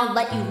truth and I'll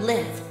let you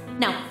live.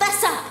 Now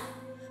fess up!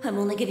 I'm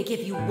only gonna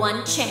give you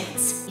one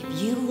chance.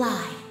 If you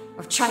lie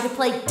or try to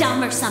play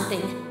dumb or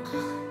something,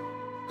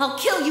 I'll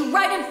kill you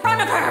right in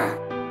front of her!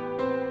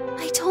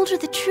 I told her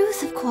the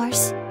truth, of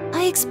course.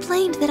 I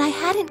explained that I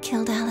hadn't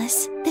killed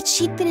Alice, that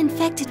she'd been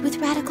infected with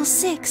Radical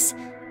 6,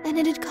 and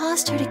it had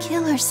caused her to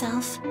kill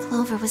herself.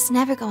 Clover was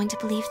never going to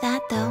believe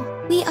that, though.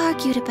 We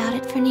argued about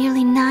it for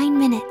nearly 9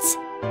 minutes.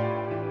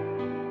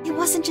 It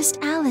wasn't just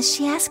Alice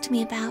she asked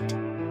me about.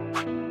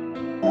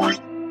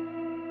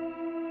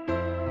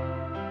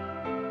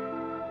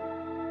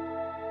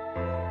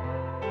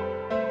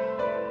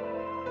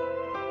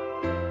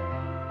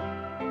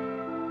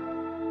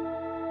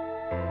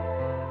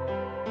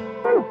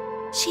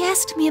 She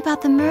asked me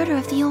about the murder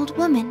of the old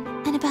woman,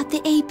 and about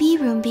the AB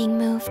room being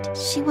moved.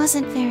 She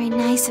wasn't very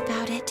nice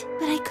about it,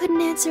 but I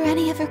couldn't answer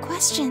any of her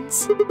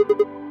questions.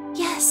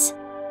 Yes.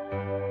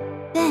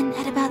 Then,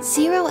 at about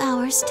 0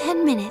 hours,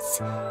 10 minutes,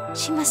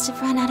 she must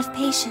have run out of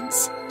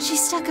patience. She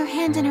stuck her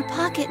hand in her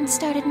pocket and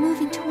started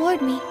moving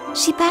toward me.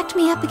 She backed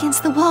me up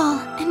against the wall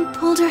and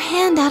pulled her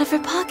hand out of her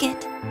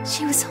pocket.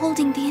 She was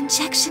holding the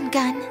injection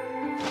gun.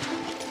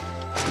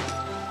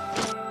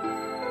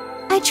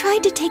 I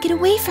tried to take it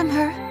away from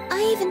her.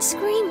 I even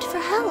screamed for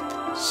help.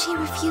 She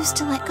refused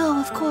to let go,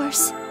 of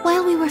course,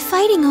 while we were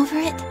fighting over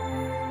it.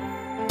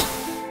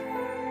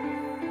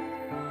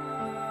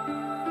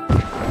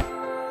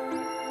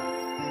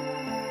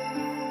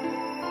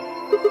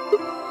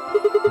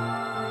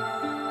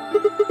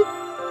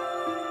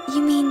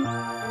 You mean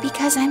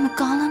because I'm a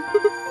golem?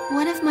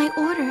 One of my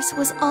orders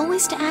was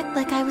always to act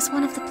like I was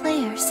one of the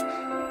players.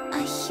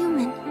 A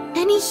human.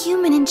 Any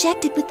human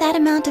injected with that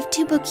amount of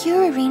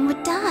tubocurarine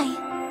would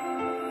die.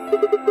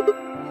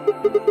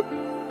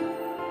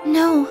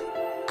 No,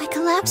 I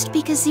collapsed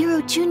because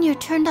Zero Jr.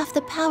 turned off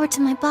the power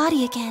to my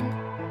body again.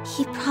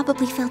 He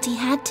probably felt he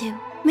had to.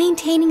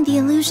 Maintaining the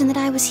illusion that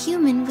I was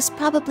human was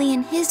probably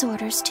in his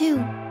orders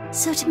too.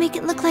 So to make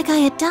it look like I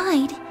had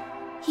died,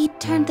 he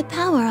turned the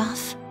power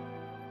off.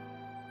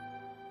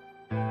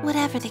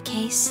 Whatever the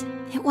case,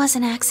 it was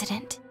an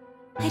accident.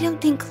 I don't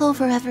think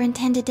Clover ever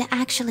intended to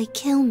actually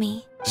kill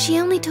me. She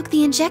only took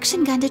the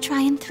injection gun to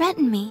try and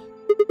threaten me.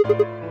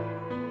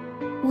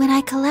 When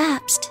I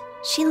collapsed,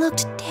 she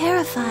looked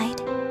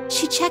terrified.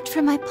 She checked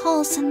for my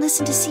pulse and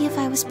listened to see if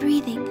I was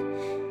breathing.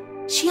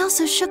 She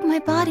also shook my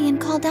body and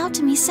called out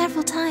to me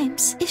several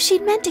times. If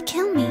she'd meant to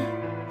kill me,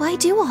 why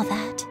do all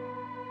that?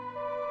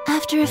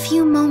 After a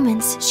few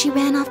moments, she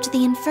ran off to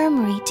the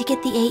infirmary to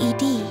get the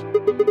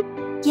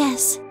AED.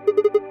 Yes.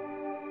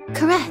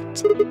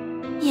 Correct.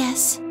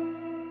 Yes.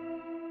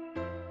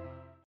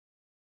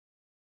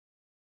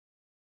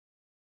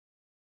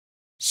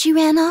 She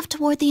ran off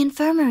toward the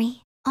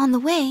infirmary. On the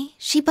way,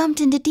 she bumped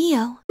into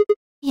Dio.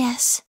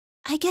 Yes,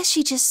 I guess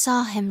she just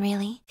saw him,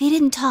 really. They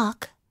didn't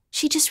talk.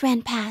 She just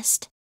ran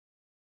past.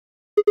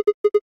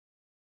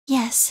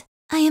 Yes,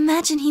 I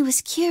imagine he was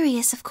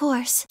curious, of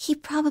course. He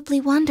probably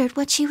wondered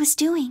what she was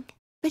doing.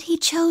 But he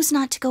chose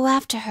not to go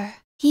after her.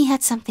 He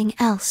had something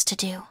else to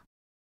do.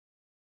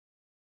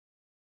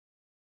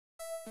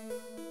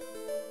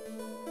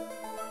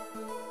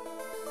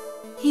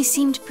 He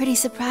seemed pretty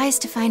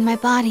surprised to find my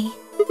body.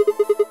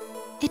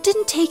 It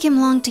didn't take him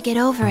long to get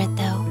over it,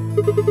 though.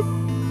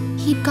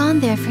 He'd gone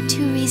there for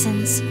 2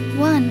 reasons.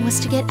 One was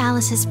to get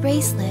Alice's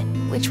bracelet,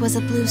 which was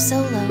a blue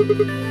Solo.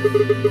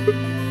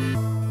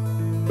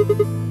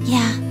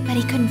 Yeah, but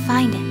he couldn't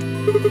find it.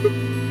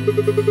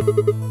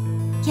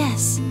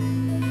 Yes,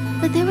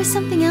 but there was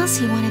something else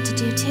he wanted to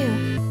do, too.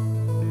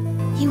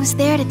 He was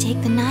there to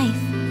take the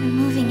knife.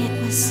 Removing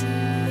it was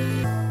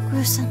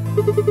gruesome.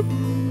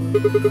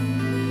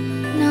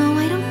 No,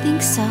 I don't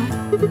think so.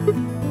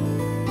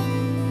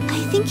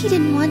 I think he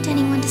didn't want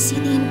anyone to see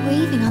the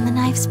engraving on the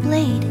knife's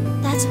blade.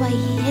 That's why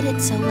he hid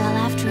it so well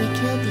after he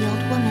killed the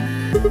old woman.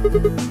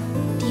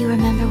 Do you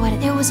remember what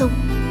it... There was a...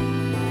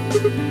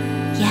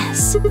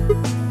 Yes.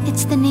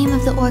 It's the name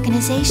of the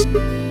organization.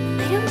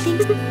 I don't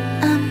think...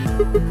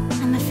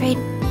 I'm afraid...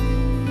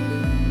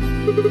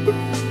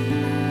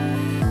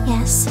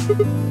 Yes.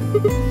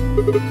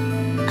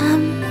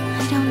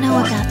 I don't know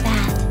about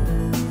that.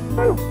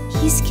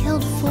 He's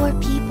killed 4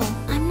 people.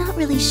 I'm not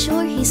really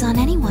sure he's on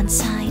anyone's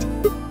side.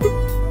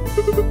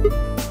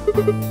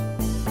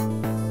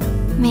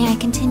 May I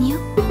continue?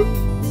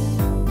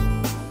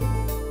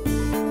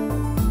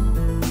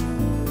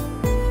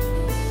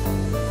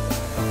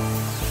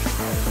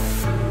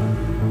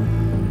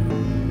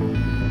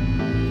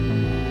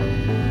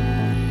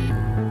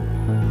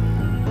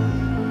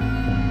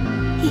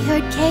 He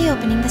heard Kay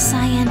opening the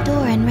cyan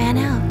door and ran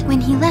out.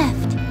 When he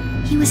left,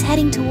 he was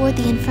heading toward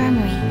the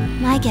infirmary.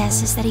 My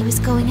guess is that he was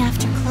going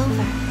after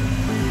Clover.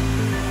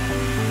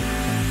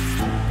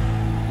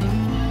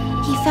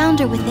 He found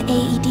her with the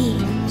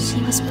AED.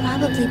 She was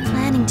probably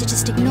planning to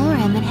just ignore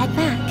him and head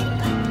back,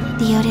 but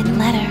Theo didn't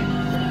let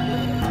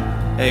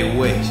her. Hey,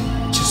 wait.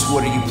 Just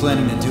what are you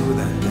planning to do with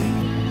that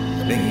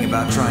thing? Thinking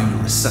about trying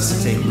to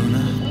resuscitate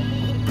Luna?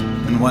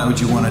 And why would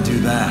you want to do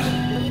that?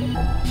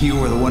 You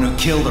were the one who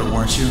killed her,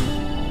 weren't you?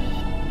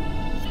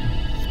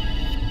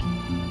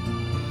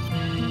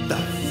 The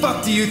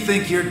fuck do you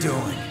think you're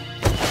doing?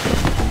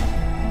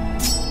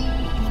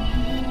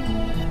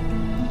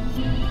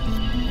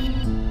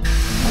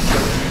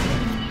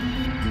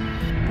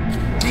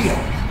 Dio,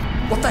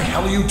 what the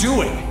hell are you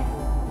doing?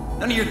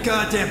 None of your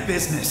goddamn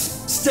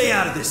business. Stay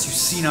out of this, you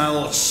senile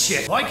old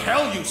shit. Like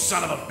hell, you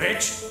son of a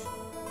bitch!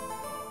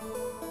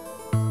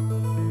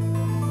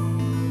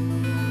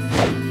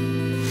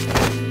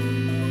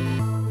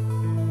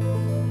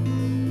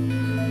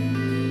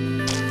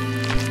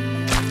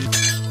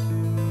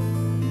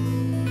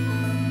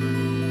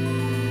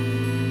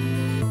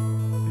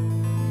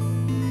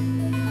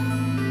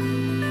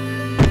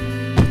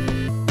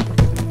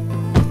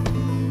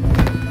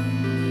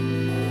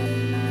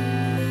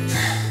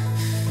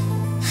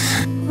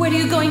 What are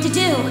you going to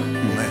do?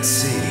 Let's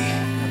see.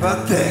 How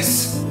about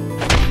this?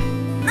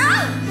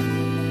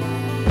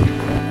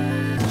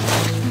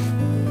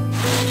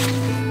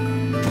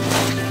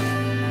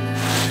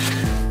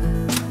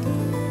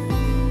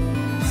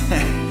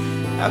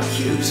 How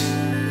cute.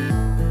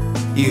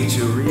 You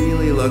two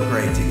really look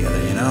great together,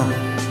 you know?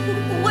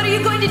 What are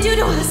you going to do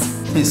to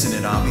us? Isn't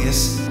it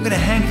obvious? I'm gonna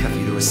handcuff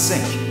you to a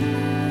sink.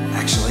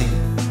 Actually,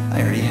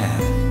 I already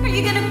have. Are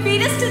you gonna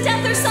beat us to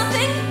death or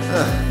something?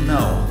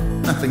 No.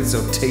 Nothing so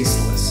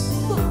tasteless.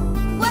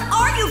 What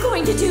are you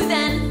going to do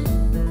then?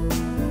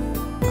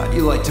 How'd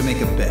you like to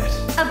make a bet?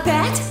 A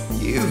bet?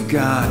 You've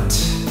got,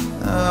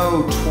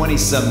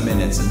 20-some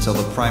minutes until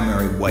the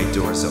primary white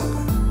doors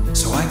open.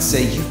 So I'd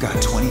say you've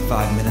got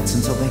 25 minutes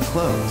until they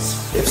close.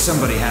 If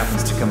somebody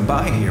happens to come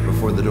by here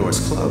before the doors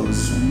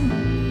close,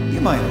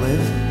 you might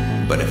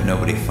live. But if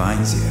nobody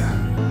finds you,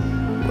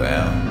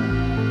 well...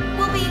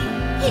 We'll be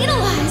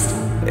penalized.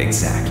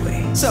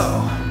 Exactly. So,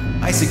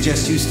 I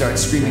suggest you start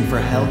screaming for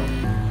help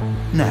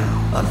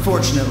now.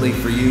 Unfortunately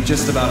for you,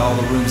 just about all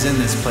the rooms in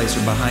this place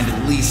are behind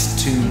at least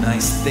 2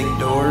 nice thick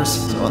doors,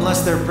 so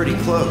unless they're pretty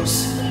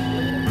close,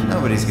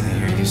 nobody's gonna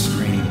hear you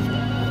scream.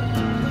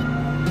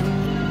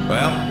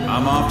 Well,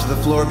 I'm off to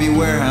the Floor B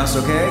warehouse,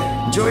 okay?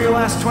 Enjoy your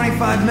last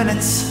 25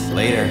 minutes.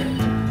 Later.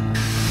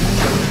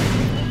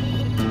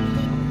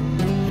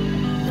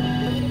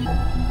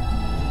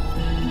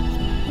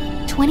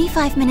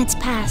 "25 minutes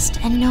passed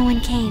and no one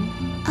came.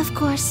 Of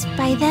course,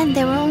 by then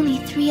there were only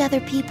 3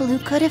 other people who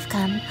could have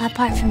come,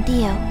 apart from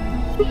Dio.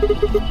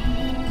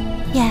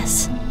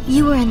 Yes,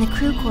 you were in the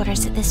crew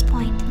quarters at this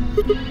point.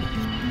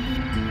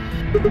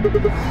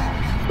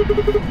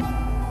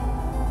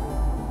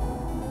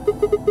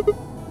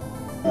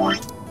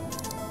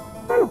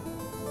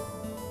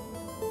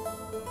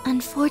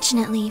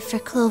 Unfortunately for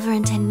Clover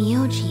and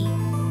Tenmyoji,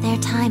 their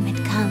time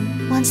had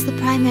come. Once the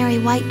primary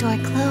white door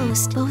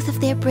closed, both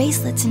of their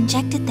bracelets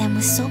injected them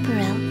with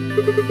Soparil.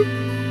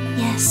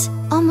 Yes,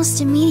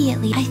 almost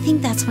immediately, I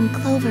think that's when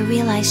Clover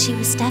realized she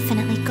was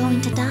definitely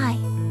going to die.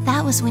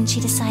 That was when she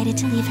decided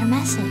to leave her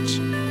message.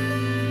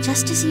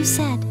 Just as you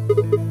said.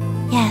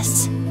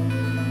 Yes.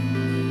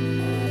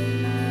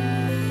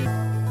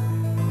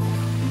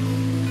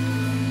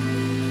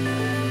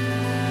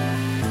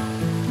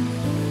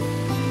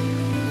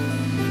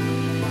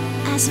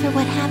 As for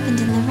what happened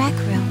in the rec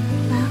room,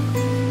 well,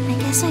 I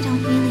guess I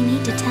don't really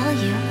need to tell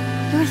you.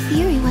 Your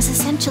theory was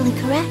essentially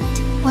correct.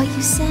 What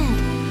you said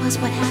was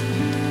what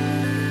happened.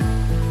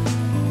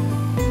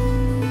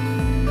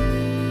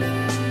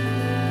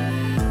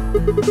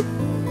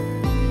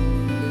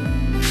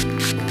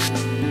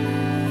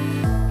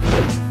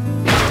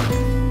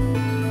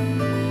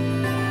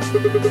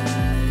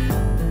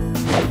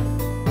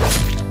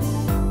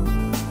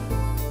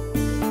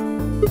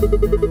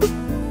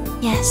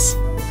 Yes.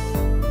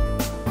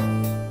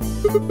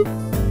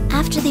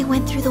 After they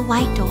went through the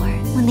white door,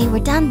 when they were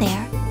done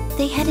there,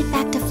 they headed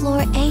back to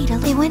floor A.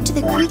 They went to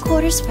the crew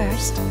quarters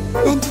first,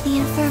 then to the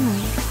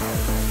infirmary.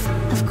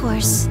 Of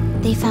course,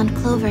 they found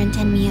Clover and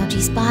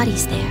Tenmyoji's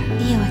bodies there.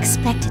 Theo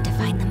expected to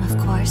find them, of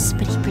course,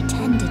 but he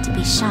pretended to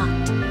be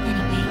shocked.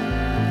 Anyway,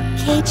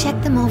 Kay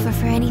checked them over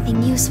for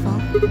anything useful.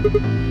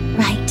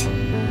 Right.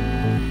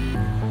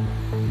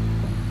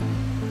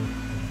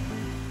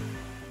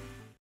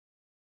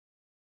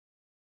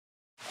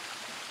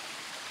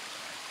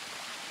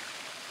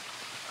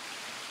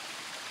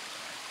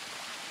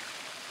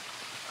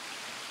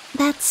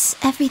 That's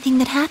everything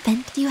that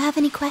happened. Do you have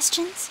any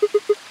questions?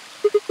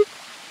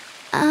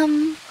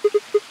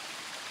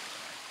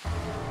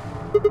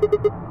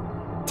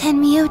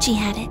 Tenmyoji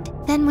had it.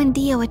 Then when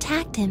Dio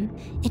attacked him,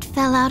 it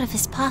fell out of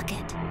his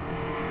pocket.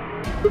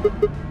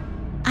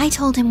 I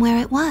told him where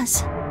it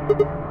was.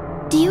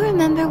 Do you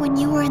remember when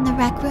you were in the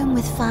rec room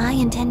with Phi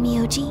and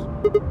Tenmyoji?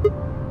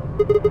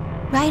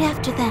 Right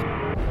after that,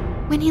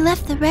 when he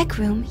left the rec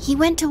room, he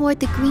went toward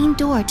the green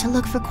door to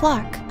look for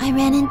Quark. I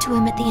ran into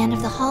him at the end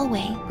of the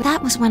hallway.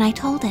 That was when I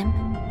told him.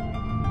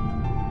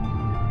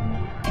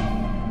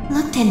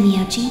 Look,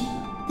 Tenmyoji,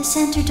 the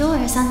center door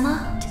is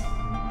unlocked.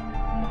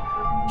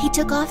 He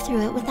took off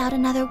through it without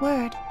another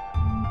word.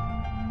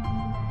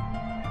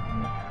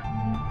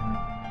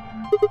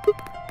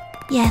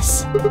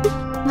 Yes,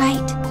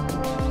 right.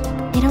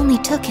 It only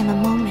took him a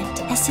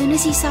moment. As soon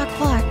as he saw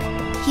Quark,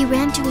 he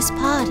ran to his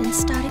pod and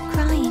started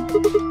crying.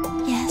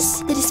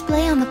 Yes, the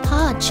display on the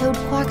pod showed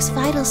Quark's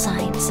vital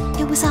signs.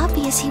 It was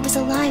obvious he was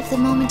alive the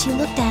moment you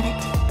looked at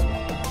it.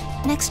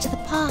 Next to the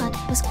pod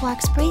was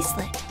Quark's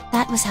bracelet.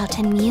 That was how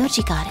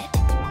Tenmyoji got it.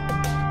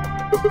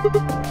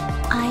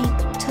 I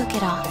took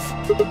it off.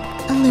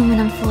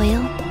 Aluminum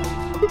foil.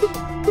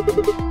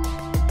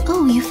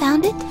 Oh, you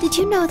found it? Did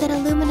you know that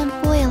aluminum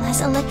foil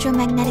has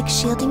electromagnetic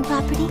shielding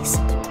properties?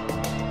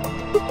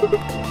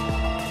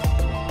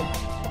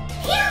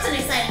 Here's an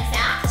exciting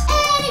fact.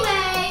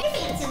 Anyway, your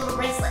fancy little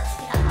bracelets.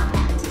 We got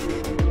that.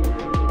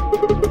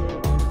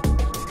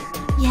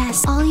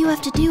 Yes, all you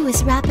have to do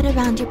is wrap it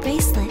around your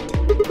bracelet.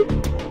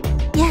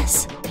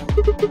 Yes.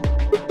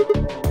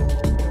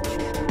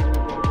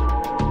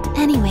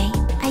 Anyway,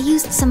 I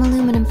used some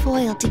aluminum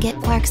foil to get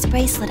Quark's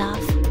bracelet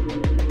off.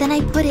 Then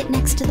I put it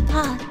next to the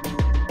pod.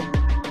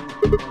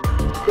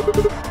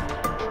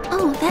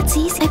 Oh, that's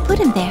easy. I put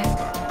him there.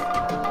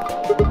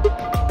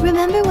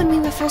 Remember when we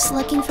were first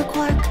looking for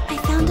Quark? I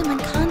found him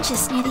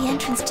unconscious near the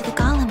entrance to the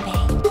Golem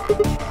Bay.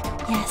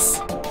 Yes.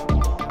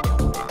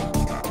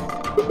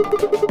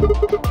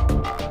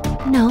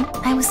 No,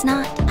 I was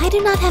not. I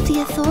do not have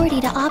the authority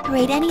to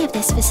operate any of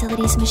this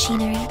facility's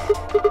machinery.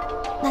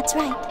 That's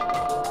right.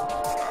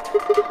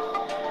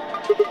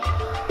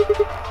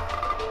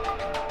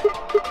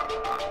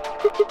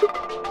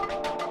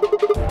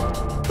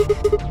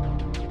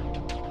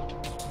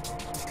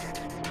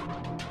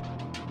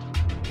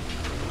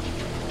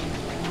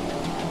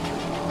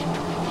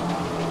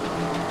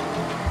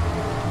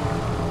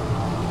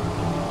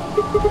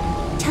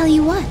 Tell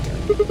you what.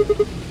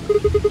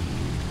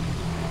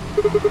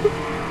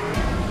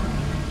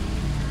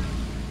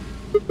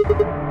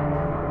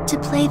 To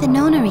play the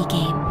Nonary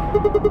game.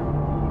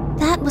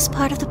 That was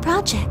part of the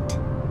project.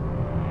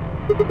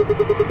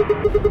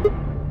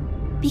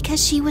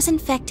 Because she was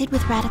infected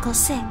with Radical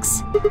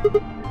 6.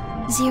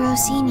 Zero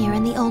Senior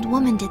and the old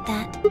woman did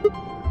that.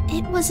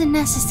 It was a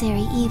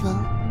necessary evil.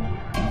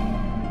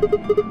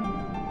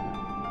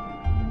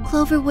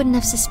 Clover wouldn't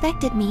have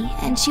suspected me,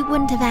 and she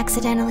wouldn't have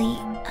accidentally,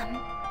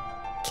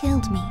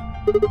 killed me.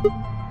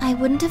 I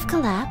wouldn't have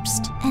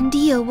collapsed, and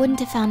Dio wouldn't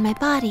have found my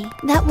body.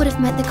 That would have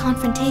meant the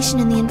confrontation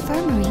in the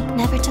infirmary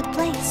never took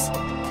place.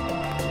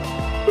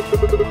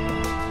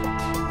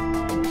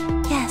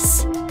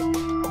 Yes.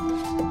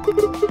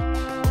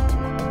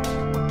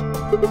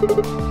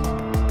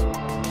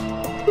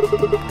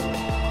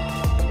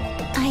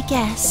 I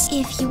guess,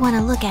 if you want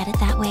to look at it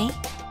that way.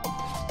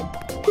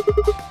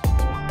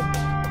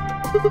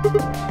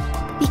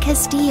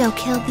 Because Dio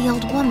killed the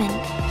old woman,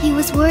 he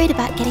was worried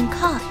about getting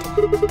caught.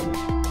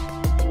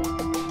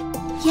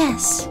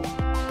 Yes.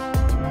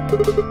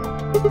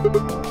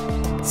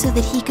 So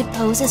that he could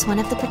pose as one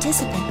of the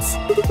participants.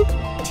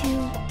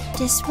 To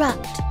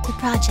disrupt the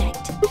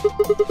project.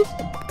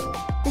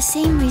 The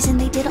same reason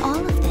they did all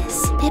of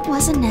this. It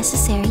was a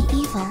necessary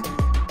evil.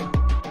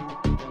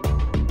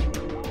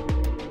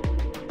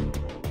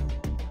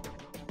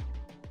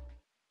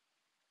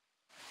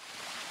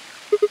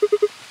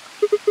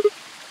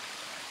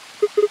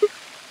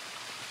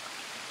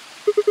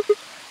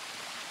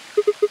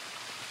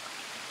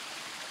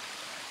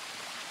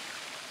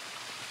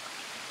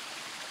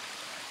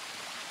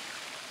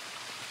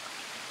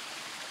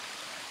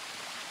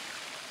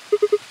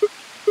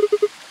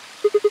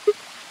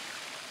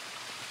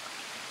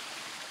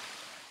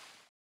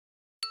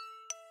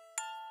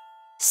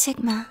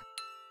 Sigma,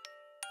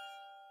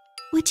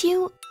 would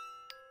you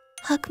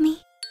hug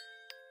me?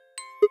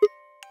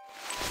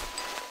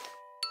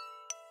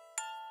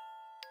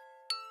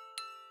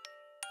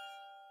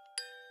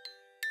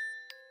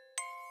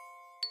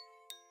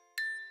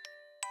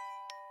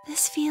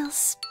 This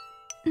feels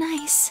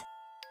nice.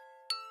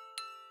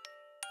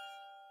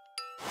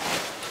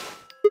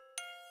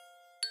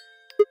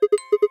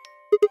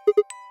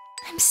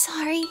 I'm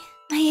sorry.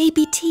 My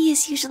ABT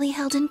is usually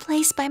held in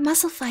place by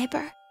muscle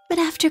fiber. But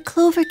after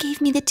Clover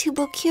gave me the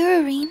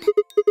tubocurarine...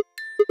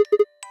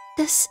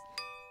 Does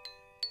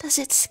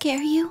it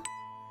scare you?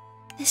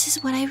 This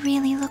is what I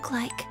really look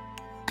like.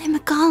 I'm a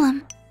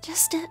golem.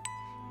 Just a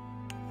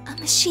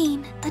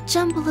machine. A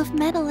jumble of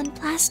metal and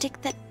plastic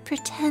that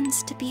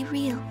pretends to be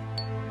real.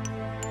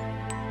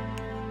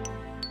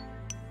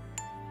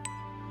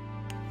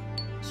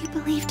 You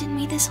believed in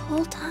me this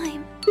whole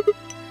time.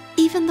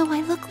 Even though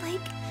I look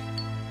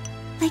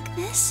like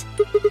this?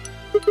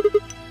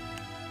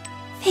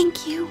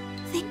 Thank you.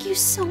 Thank you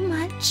so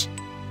much.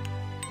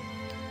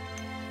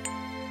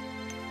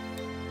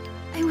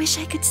 I wish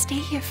I could stay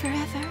here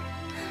forever.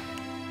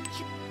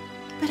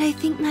 But I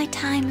think my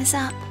time is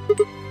up.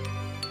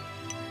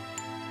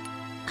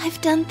 I've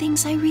done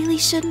things I really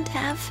shouldn't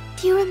have.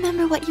 Do you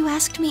remember what you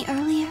asked me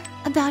earlier?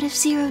 About if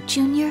Zero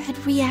Jr. had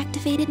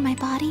reactivated my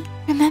body?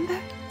 Remember?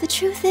 The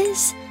truth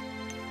is,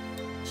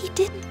 he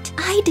didn't.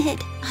 I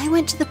did. I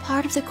went to the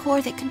part of the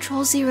core that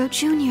controls Zero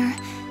Jr.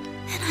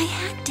 and I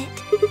hacked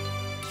it.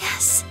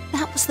 Yes,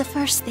 that was the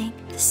first thing.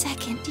 The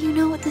second, do you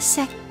know what the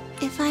second...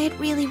 If I had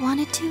really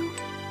wanted to,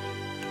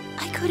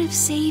 I could have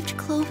saved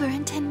Clover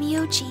and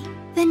Tenmyoji.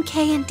 Then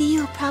Kei and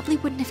Dio probably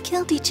wouldn't have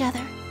killed each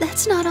other.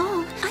 That's not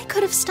all. I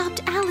could have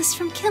stopped Alice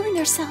from killing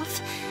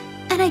herself.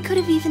 And I could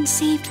have even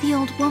saved the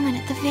old woman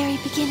at the very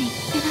beginning.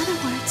 In other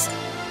words,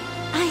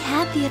 I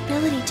had the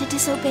ability to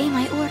disobey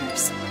my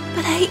orders.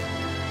 But I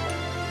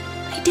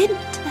didn't.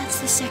 That's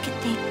the second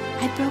thing.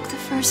 I broke the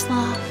first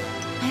law.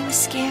 I was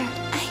scared.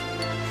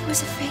 I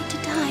was afraid to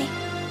die.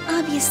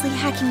 Obviously,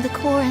 hacking the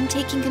core and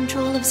taking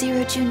control of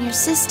Zero Jr.'s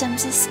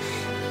systems is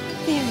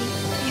very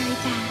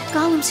bad.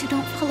 Golems who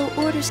don't follow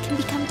orders can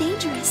become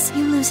dangerous.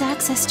 You lose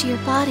access to your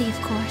body,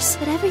 of course,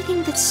 but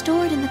everything that's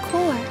stored in the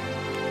core,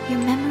 your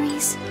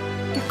memories,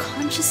 your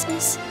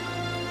consciousness,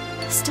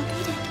 is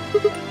deleted.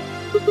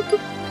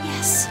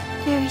 Yes,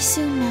 very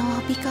soon now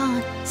I'll be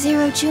gone.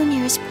 Zero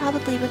Jr. is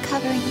probably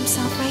recovering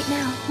himself right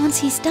now. Once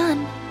he's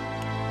done,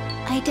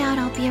 I doubt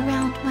I'll be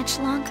around much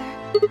longer.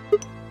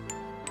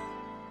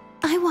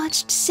 I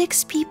watched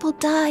 6 people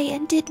die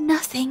and did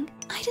nothing.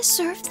 I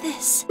deserved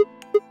this.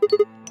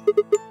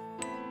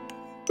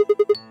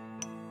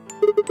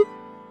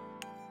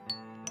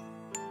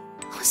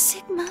 Oh,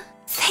 Sigma,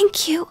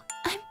 thank you.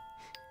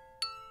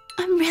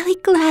 I'm really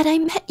glad I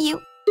met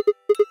you.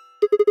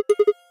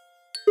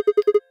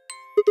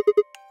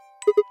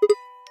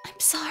 I'm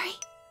sorry.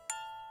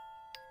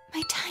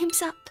 My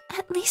time's up.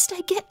 At least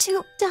I get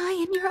to die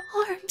in your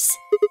arms.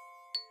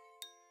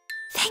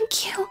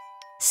 Thank you,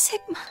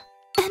 Sigma.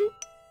 And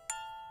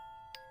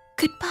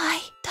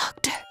goodbye,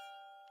 Doctor.